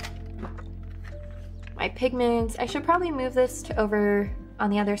glitters, my pigments. I should probably move this to over on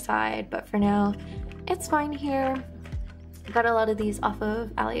the other side, but for now, it's fine here. I got a lot of these off of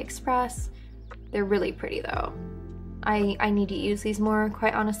AliExpress. They're really pretty though. I need to use these more,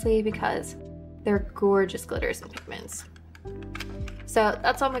 quite honestly, because they're gorgeous glitters and pigments. So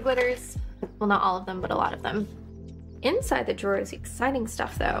that's all my glitters. Well, not all of them, but a lot of them. Inside the drawer is exciting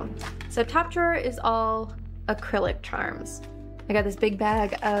stuff though. So top drawer is all acrylic charms. I got this big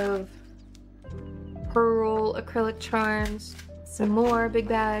bag of pearl acrylic charms, some more big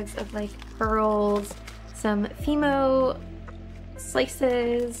bags of like pearls, some Fimo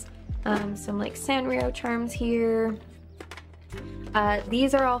slices, some like Sanrio charms here.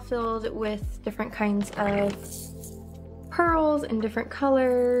 These are all filled with different kinds of pearls in different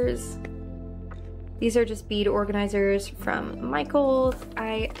colors. These are just bead organizers from Michael's.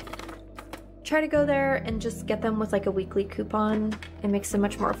 I try to go there and just get them with like a weekly coupon. It makes them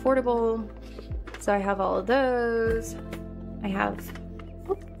much more affordable. So I have all of those. I have,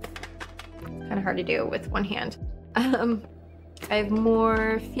 kind of hard to do with one hand. I have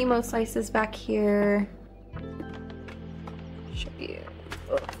more Fimo slices back here. Show you.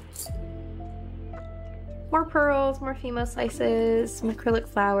 More pearls, more Fimo slices, some acrylic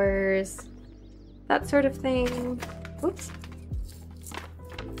flowers, that sort of thing. Oops.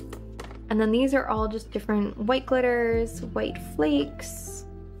 And then these are all just different white glitters, white flakes,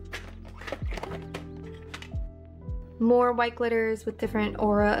 more white glitters with different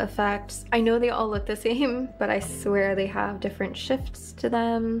aura effects. I know they all look the same, but I swear they have different shifts to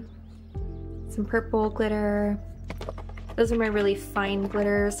them. Some purple glitter. Those are my really fine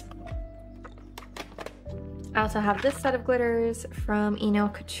glitters. I also have this set of glitters from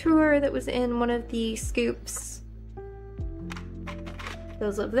Enel Couture that was in one of the scoops.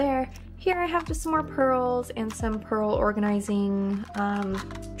 Those live there. Here I have just some more pearls and some pearl organizing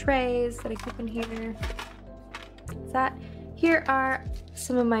trays that I keep in here. That. Here are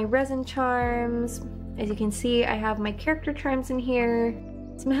some of my resin charms. As you can see, I have my character charms in here.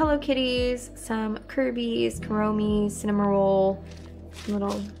 Some Hello Kitties, some Kirby's, Kuromi's, Cinnamoroll, some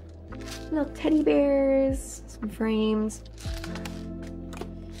little teddy bears, some frames.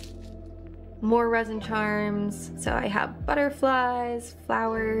 More resin charms. So I have butterflies,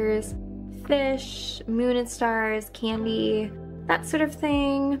 flowers, fish, moon and stars, candy, that sort of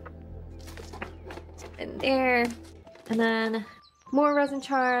thing. in there. And then more resin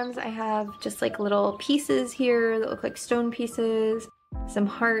charms. I have just like little pieces here that look like stone pieces, some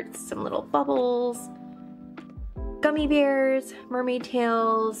hearts, some little bubbles, gummy bears, mermaid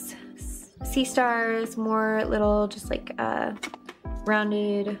tails, sea stars, more little just like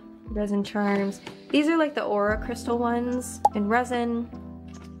rounded resin charms. These are like the aura crystal ones in resin.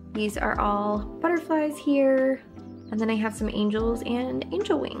 These are all butterflies here. And then I have some angels and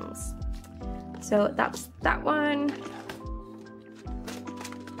angel wings. So that's that one.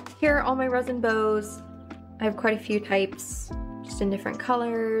 Here are all my resin bows. I have quite a few types, just in different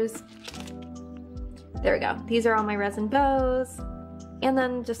colors. There we go. These are all my resin bows. And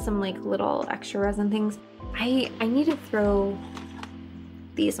then just some like little extra resin things. I need to throw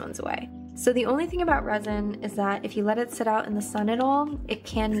these ones away. So the only thing about resin is that if you let it sit out in the sun at all, it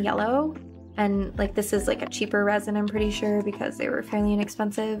can yellow. And like this is like a cheaper resin, I'm pretty sure, because they were fairly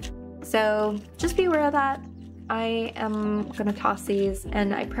inexpensive. So just be aware of that. I am gonna toss these,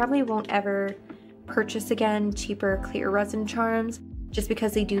 and I probably won't ever purchase again cheaper clear resin charms just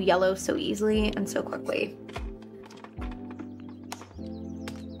because they do yellow so easily and so quickly.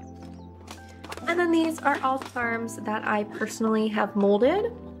 And then these are all charms that I personally have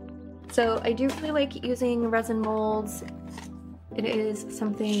molded. So I do really like using resin molds. It is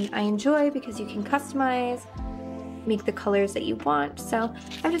something I enjoy because you can customize, make the colors that you want. So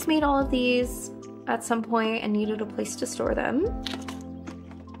I've just made all of these at some point and needed a place to store them.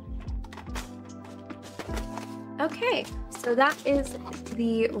 Okay, so that is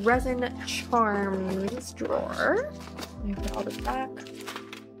the resin charms drawer. Let me put all this back.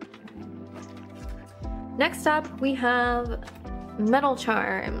 Next up, we have metal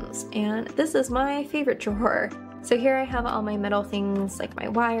charms, and this is my favorite drawer. So here I have all my metal things like my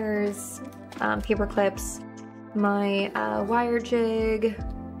wires, paper clips, my wire jig,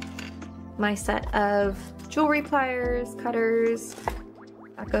 my set of jewelry pliers, cutters,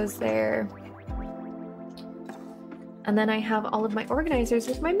 that goes there. And then I have all of my organizers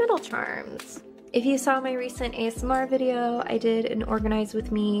with my metal charms. If you saw my recent ASMR video, I did an organize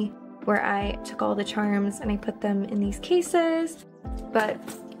with me where I took all the charms and I put them in these cases, but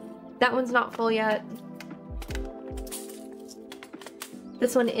that one's not full yet.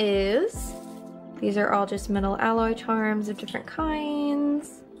 This one is. These are all just metal alloy charms of different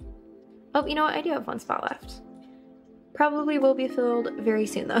kinds. Oh, you know what? I do have one spot left. Probably will be filled very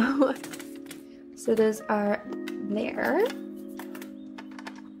soon though. So those are there.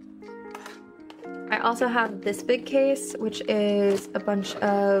 I also have this big case, which is a bunch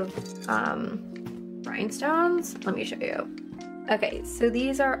of rhinestones. Let me show you. Okay, so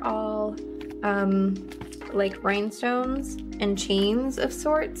these are all like rhinestones and chains of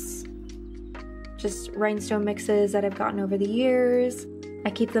sorts. Just rhinestone mixes that I've gotten over the years. I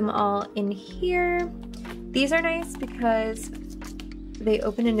keep them all in here. These are nice because they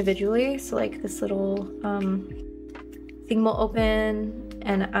open individually. So like this little thing will open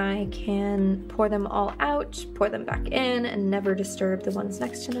and I can pour them all out, pour them back in, and never disturb the ones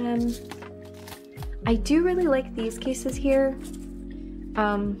next to them. I do really like these cases here,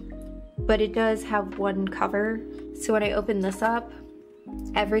 but it does have one cover. So when I open this up,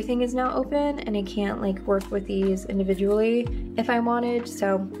 everything is now open and I can't like work with these individually if I wanted.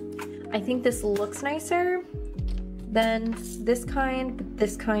 So I think this looks nicer than this kind, but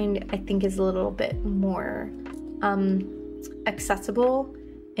this kind I think is a little bit more accessible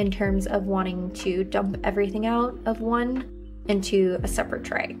in terms of wanting to dump everything out of one into a separate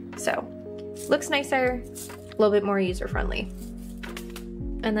tray. So looks nicer, a little bit more user-friendly.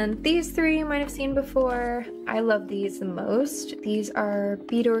 And then these three you might have seen before. I love these the most. These are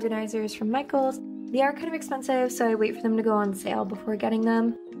bead organizers from Michaels. They are kind of expensive, so I wait for them to go on sale before getting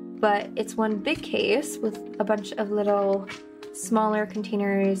them. But it's one big case with a bunch of little smaller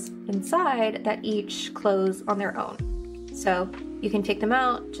containers inside that each close on their own. So you can take them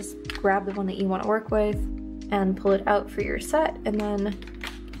out, just grab the one that you want to work with and pull it out for your set and then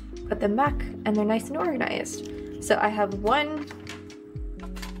put them back and they're nice and organized. So I have 1,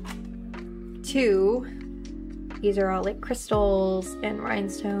 2, these are all like crystals and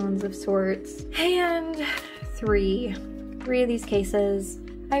rhinestones of sorts, and 3 of these cases.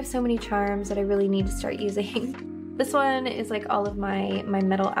 I have so many charms that I really need to start using. This one is like all of my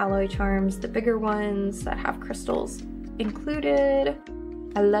metal alloy charms, the bigger ones that have crystals included.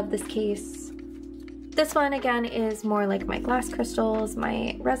 I love this case. This one again is more like my glass crystals,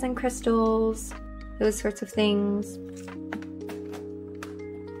 my resin crystals, those sorts of things.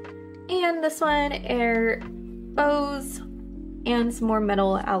 And this one are bows and some more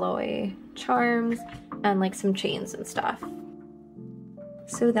metal alloy charms and like some chains and stuff.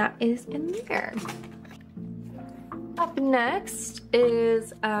 So that is in there. Up next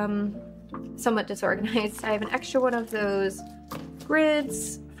is somewhat disorganized. I have an extra one of those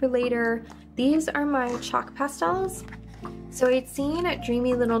grids for later. These are my chalk pastels. So I'd seen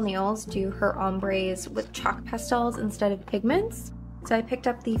Dreamy Little Nails do her ombres with chalk pastels instead of pigments. So I picked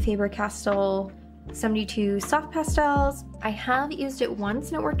up the Faber-Castell 72 soft pastels. I have used it once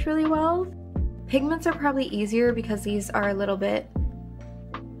and it worked really well. Pigments are probably easier because these are a little bit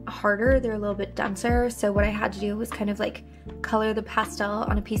harder, they're a little bit denser, so what I had to do was kind of like color the pastel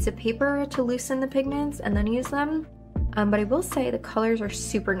on a piece of paper to loosen the pigments and then use them. But I will say the colors are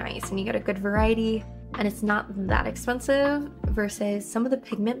super nice and you get a good variety and it's not that expensive versus some of the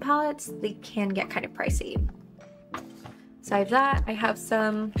pigment palettes, they can get kind of pricey. So I have that. I have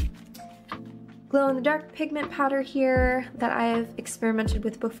some glow-in-the-dark pigment powder here that I've experimented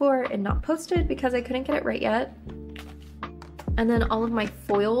with before and not posted because I couldn't get it right yet. And then all of my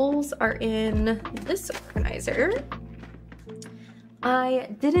foils are in this organizer. I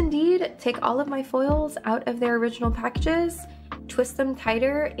did indeed take all of my foils out of their original packages, twist them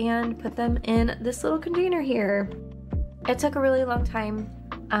tighter, and put them in this little container here. It took a really long time.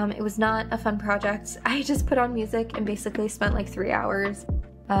 It was not a fun project. I just put on music and basically spent like 3 hours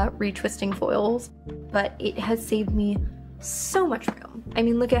retwisting foils, but it has saved me so much room. I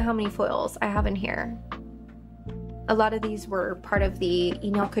mean, look at how many foils I have in here. A lot of these were part of the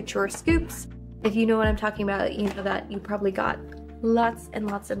Email Couture scoops. If you know what I'm talking about, you know that you probably got lots and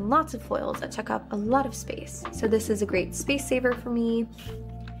lots and lots of foils that took up a lot of space. So this is a great space saver for me.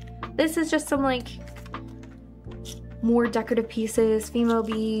 This is just some like more decorative pieces, female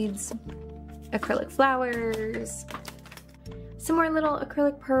beads, acrylic flowers, some more little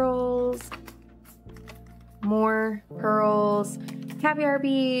acrylic pearls, more pearls, caviar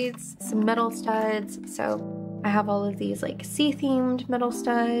beads, some metal studs. So I have all of these like sea-themed metal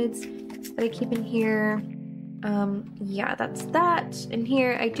studs that I keep in here. Yeah, that's that. In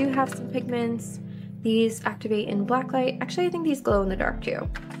here I do have some pigments. These activate in blacklight. Actually, I think these glow in the dark too.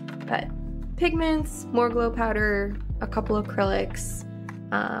 But pigments, more glow powder, a couple acrylics,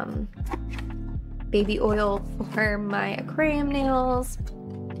 baby oil for my aquarium nails.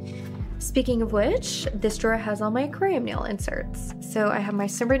 Speaking of which, this drawer has all my aquarium nail inserts. So I have my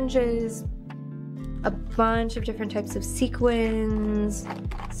syringes, a bunch of different types of sequins,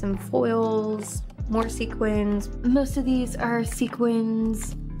 some foils, more sequins. Most of these are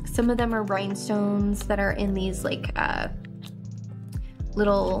sequins. Some of them are rhinestones that are in these like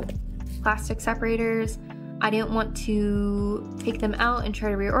little plastic separators. I didn't want to take them out and try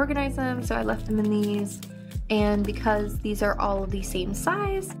to reorganize them, so I left them in these. And because these are all the same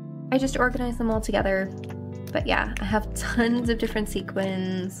size, I just organized them all together. But yeah, I have tons of different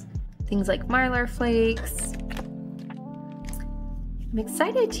sequins. Things like mylar flakes. I'm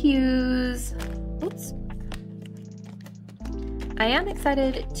excited to use, oops. I am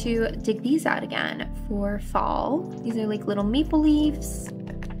excited to dig these out again for fall. These are like little maple leaves.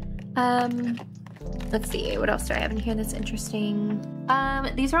 Let's see, what else do I have in here that's interesting?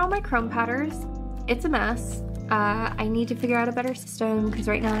 These are all my chrome powders. It's a mess. I need to figure out a better system because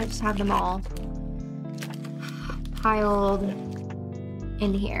right now I just have them all piled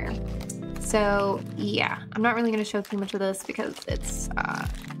in here. So yeah, I'm not really gonna show too much of this because it's,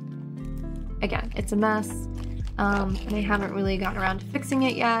 again, it's a mess. And I haven't really gotten around to fixing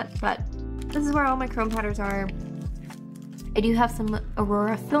it yet, but this is where all my chrome powders are. I do have some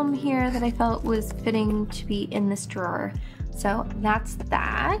Aurora film here that I felt was fitting to be in this drawer. So that's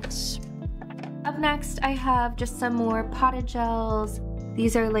that. Up next, I have just some more potted gels.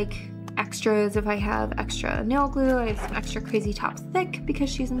 These are like extras if I have extra nail glue. I have some extra Crazy Top Thick because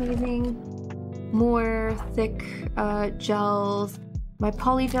she's amazing. More thick gels. My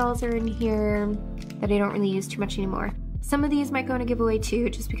poly gels are in here that I don't really use too much anymore. Some of these might go in a giveaway too,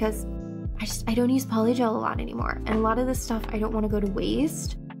 just because I don't use poly gel a lot anymore. And a lot of this stuff I don't want to go to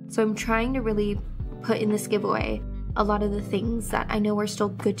waste. So I'm trying to really put in this giveaway a lot of the things that I know are still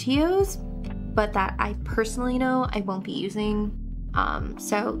good to use, but that I personally know I won't be using.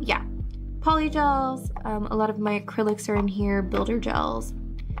 So yeah, poly gels, a lot of my acrylics are in here, builder gels,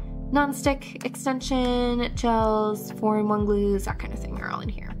 non-stick extension gels, 4-in-1 glues, that kind of thing are all in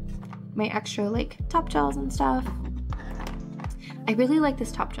here. My extra like top gels and stuff. I really like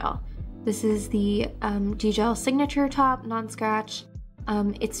this top gel. This is the D-Gel Signature Top, non-scratch.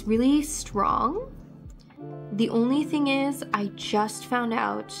 It's really strong. The only thing is, I just found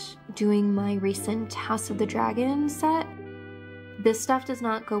out doing my recent House of the Dragon set, this stuff does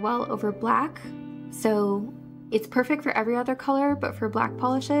not go well over black. So it's perfect for every other color, but for black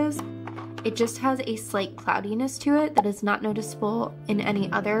polishes, it just has a slight cloudiness to it that is not noticeable in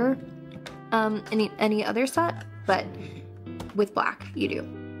any other set. but with black you do.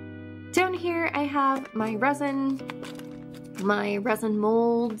 Down here I have my resin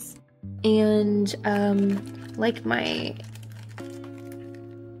molds, and like my,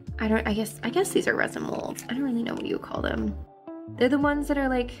 I guess these are resin molds. I don't really know what you call them. They're the ones that are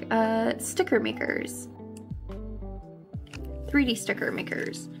like sticker makers. 3D sticker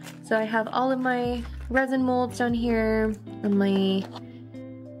makers. So I have all of my resin molds down here and my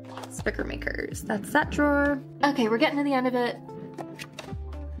sticker makers. That's that drawer. Okay, we're getting to the end of it.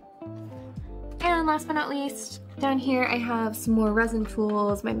 And last but not least, down here I have some more resin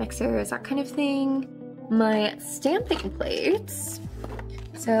tools, my mixers, that kind of thing. My stamping plates.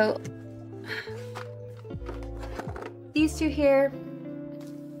 So these two here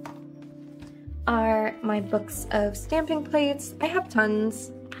are my books of stamping plates. I have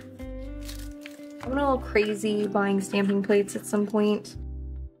tons. I went a little crazy buying stamping plates at some point.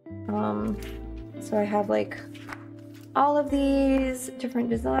 So I have like all of these different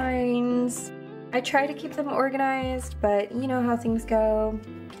designs. I try to keep them organized, but you know how things go.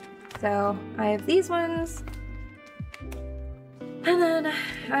 So I have these ones. And then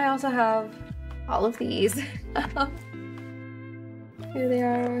I also have all of these. Here they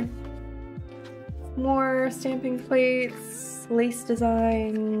are. More stamping plates, lace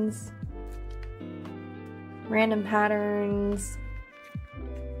designs, random patterns.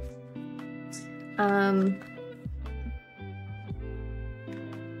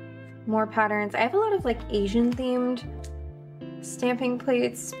 More patterns. I have a lot of like Asian themed stamping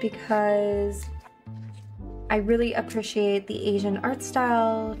plates because I really appreciate the Asian art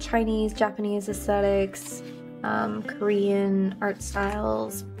style, Chinese, Japanese aesthetics, Korean art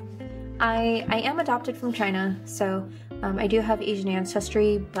styles. I am adopted from China, so I do have Asian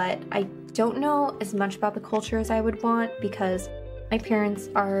ancestry, but I don't know as much about the culture as I would want because my parents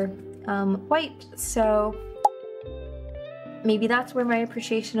are white, so maybe that's where my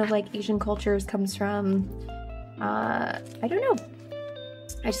appreciation of like Asian cultures comes from. I don't know.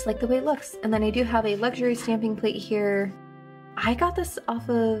 I just like the way it looks. And then I do have a luxury stamping plate here. I got this off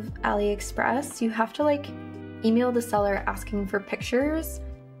of AliExpress. You have to like email the seller asking for pictures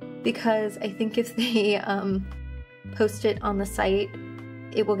because I think if they post it on the site,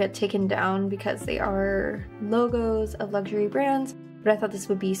 it will get taken down because they are logos of luxury brands. But I thought this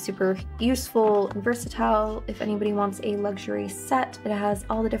would be super useful and versatile if anybody wants a luxury set. It has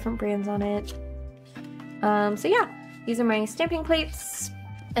all the different brands on it. So yeah, these are my stamping plates.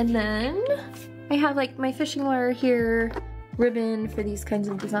 And then I have like my fishing wire here, ribbon for these kinds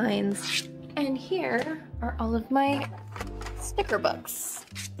of designs. And here are all of my sticker books.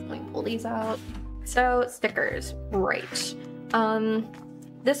 Let me pull these out. So stickers, right.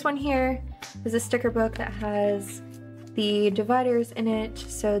 This one here is a sticker book that has the dividers in it.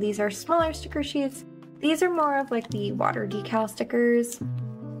 So these are smaller sticker sheets. These are more of like the water decal stickers.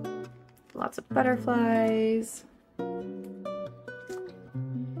 Lots of butterflies,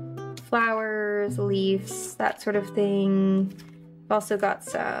 flowers, leaves, that sort of thing. I've also got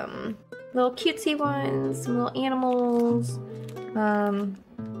some little cutesy ones, some little animals,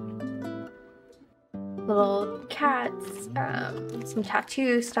 little cats, some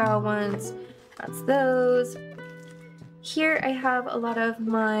tattoo style ones. That's those. Here I have a lot of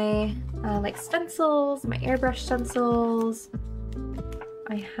my like stencils, my airbrush stencils.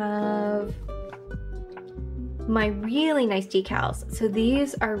 I have my really nice decals. So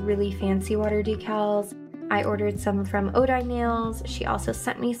these are really fancy water decals. I ordered some from Odine Nails. She also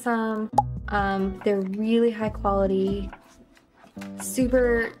sent me some. They're really high quality,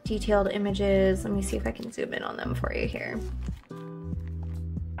 super detailed images. Let me see if I can zoom in on them for you here.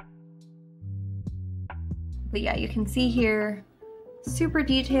 But yeah, you can see here, super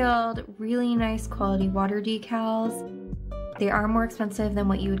detailed, really nice quality water decals. They are more expensive than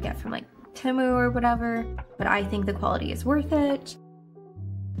what you would get from like Temu or whatever, but I think the quality is worth it.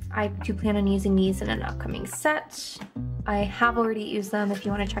 I do plan on using these in an upcoming set. I have already used them if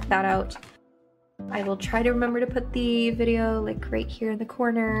you want to check that out. I will try to remember to put the video like right here in the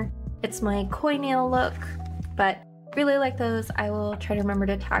corner. It's my koi nail look, but really like those. I will try to remember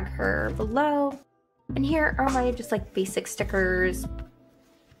to tag her below. And here are my just like basic stickers.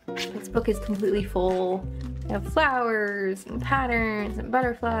 This book is completely full. I have flowers and patterns and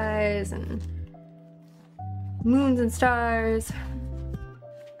butterflies and moons and stars,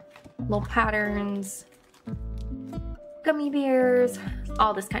 little patterns, gummy bears,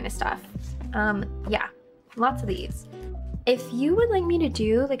 all this kind of stuff. Yeah, lots of these. If you would like me to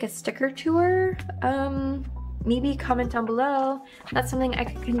do like a sticker tour, maybe comment down below. That's something I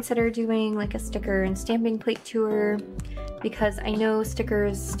could consider doing, like a sticker and stamping plate tour. because I know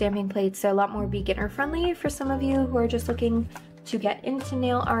stickers, stamping plates are a lot more beginner friendly for some of you who are just looking to get into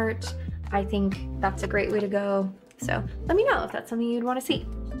nail art. I think that's a great way to go. So let me know if that's something you'd want to see.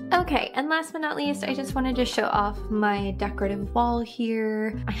 Okay, and last but not least, I just wanted to show off my decorative wall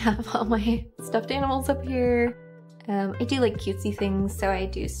here. I have all my stuffed animals up here. I do like cutesy things, so I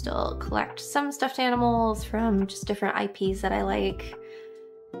do still collect some stuffed animals from just different IPs that I like.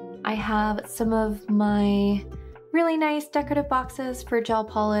 I have some of my really nice decorative boxes for gel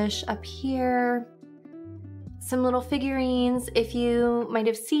polish up here. Some little figurines. If you might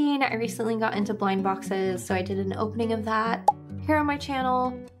have seen, I recently got into blind boxes, so I did an opening of that here on my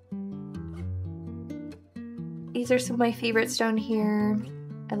channel. These are some of my favorites down here.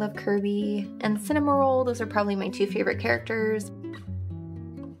 I love Kirby and Cinnamoroll. Those are probably my two favorite characters.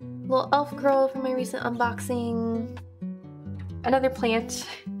 Little elf girl from my recent unboxing. Another plant.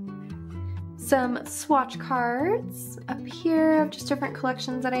 Some swatch cards up here of just different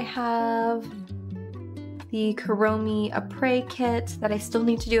collections that I have. The Kuromi Apres kit that I still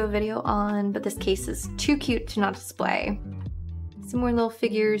need to do a video on, but this case is too cute to not display. Some more little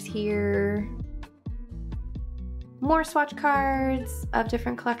figures here. More swatch cards of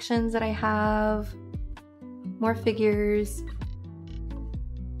different collections that I have. More figures.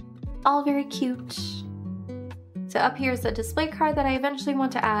 All very cute. So up here is a display card that I eventually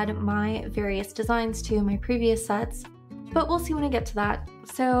want to add my various designs to my previous sets, but we'll see when I get to that.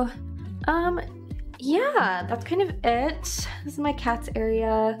 So, yeah, that's kind of it. This is my cat's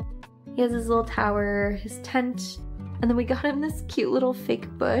area. He has his little tower, his tent, and then we got him this cute little fake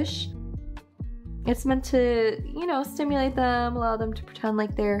bush. It's meant to, you know, stimulate them, allow them to pretend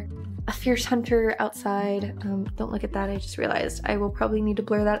like they're a fierce hunter outside. Don't look at that, I just realized I will probably need to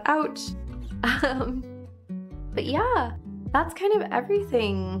blur that out. But yeah, that's kind of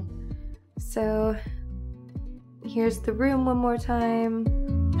everything. So here's the room one more time.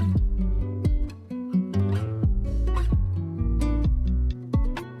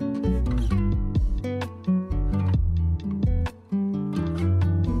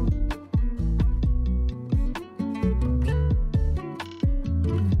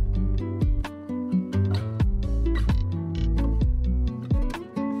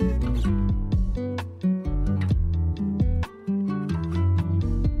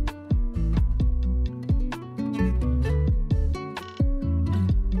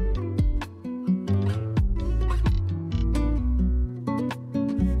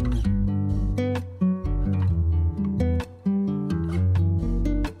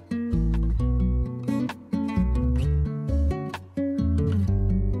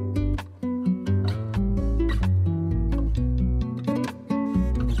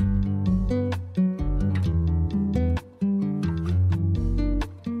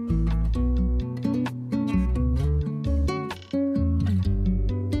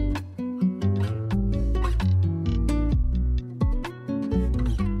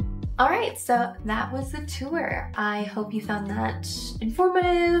 Alright, so that was the tour. I hope you found that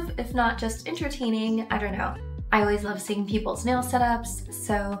informative, if not just entertaining. I don't know. I always love seeing people's nail setups,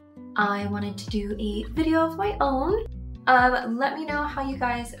 so I wanted to do a video of my own. Let me know how you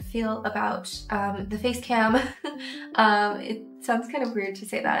guys feel about the face cam. It sounds kind of weird to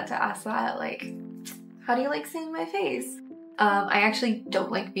say that, to ask that, like, how do you like seeing my face? I actually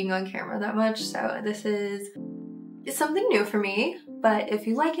don't like being on camera that much, so this is something new for me. But if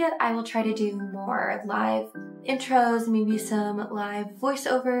you like it, I will try to do more live intros, maybe some live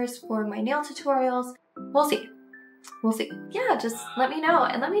voiceovers for my nail tutorials. We'll see. We'll see. Yeah, just let me know.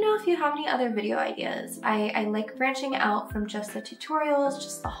 And let me know if you have any other video ideas. I like branching out from just the tutorials,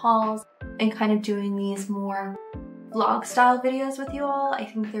 just the hauls, and kind of doing these more vlog style videos with you all. I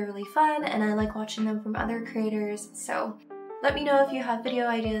think they're really fun and I like watching them from other creators. So let me know if you have video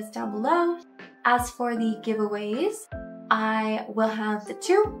ideas down below. As for the giveaways, I will have the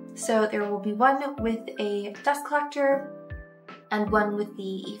two. So there will be one with a dust collector and one with the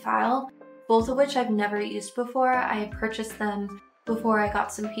e-file, both of which I've never used before. I purchased them before I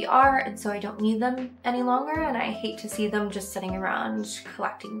got some PR, and so I don't need them any longer, and I hate to see them just sitting around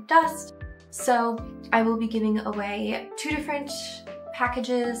collecting dust. So I will be giving away two different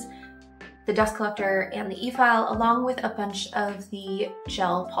packages, the dust collector and the e-file, along with a bunch of the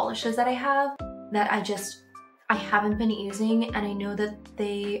gel polishes that I have that I haven't been using, and I know that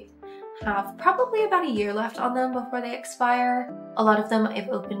they have probably about a year left on them before they expire. A lot of them I've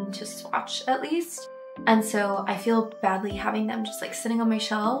opened to swatch at least, and so I feel badly having them just like sitting on my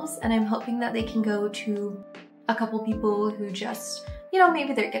shelves, and I'm hoping that they can go to a couple people who just, you know,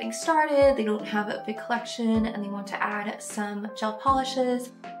 maybe they're getting started, they don't have a big collection, and they want to add some gel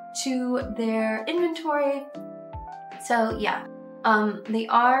polishes to their inventory. So yeah, they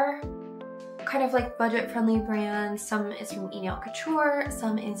are kind of like budget-friendly brands. Some is from Nail Couture,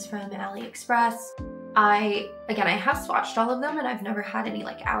 some is from AliExpress. I have swatched all of them and I've never had any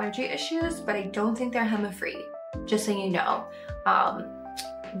like allergy issues, but I don't think they're HEMA-free, just so you know.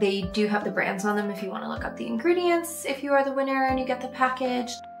 They do have the brands on them if you want to look up the ingredients if you are the winner and you get the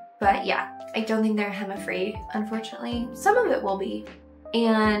package. But yeah, I don't think they're HEMA-free, unfortunately. Some of it will be.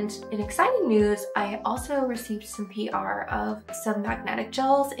 And in exciting news, I also received some PR of some magnetic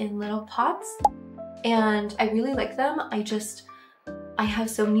gels in little pots, and I really like them. I have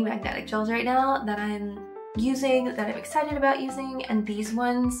so many magnetic gels right now that I'm using, that I'm excited about using, and these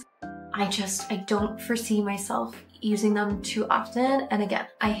ones, I don't foresee myself using them too often. And again,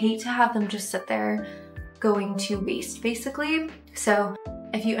 I hate to have them just sit there going to waste, basically. So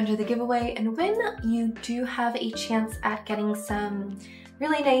if you enter the giveaway and win, you do have a chance at getting some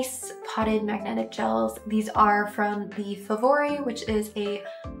really nice potted magnetic gels. These are from the Favori, which is a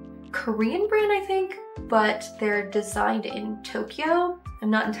Korean brand, I think, but they're designed in Tokyo. I'm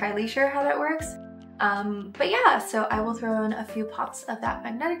not entirely sure how that works. But yeah, so I will throw in a few pots of that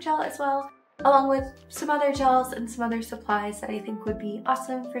magnetic gel as well, along with some other gels and some other supplies that I think would be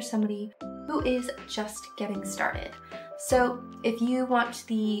awesome for somebody who is just getting started. So if you want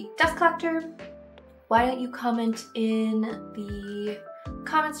the dust collector, why don't you comment in the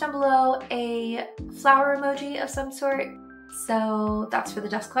comments down below a flower emoji of some sort. So that's for the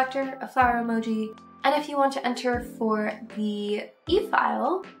dust collector, a flower emoji. And if you want to enter for the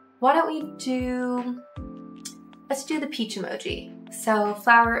e-file, why don't let's do the peach emoji. So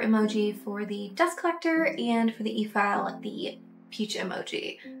flower emoji for the dust collector, and for the e-file, the peach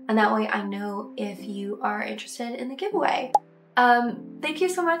emoji. And that way I know if you are interested in the giveaway. Thank you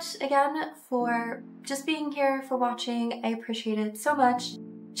so much again for just being here, for watching. I appreciate it so much.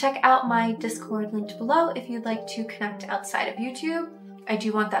 Check out my Discord linked below if you'd like to connect outside of YouTube. I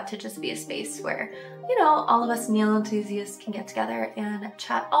do want that to just be a space where, you know, all of us nail enthusiasts can get together and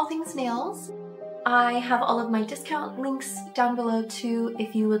chat all things nails. I have all of my discount links down below too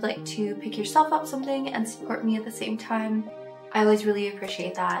if you would like to pick yourself up something and support me at the same time. I always really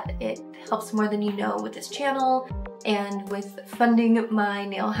appreciate that. It helps more than you know with this channel and with funding my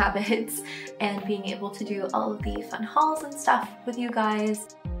nail habits and being able to do all of the fun hauls and stuff with you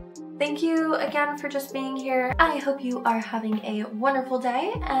guys. Thank you again for just being here. I hope you are having a wonderful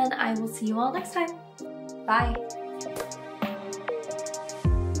day, and I will see you all next time. Bye.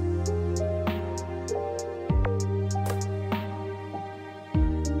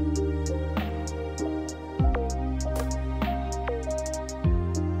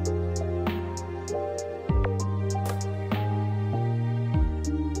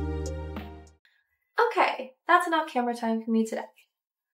 Okay, that's enough camera time for me today.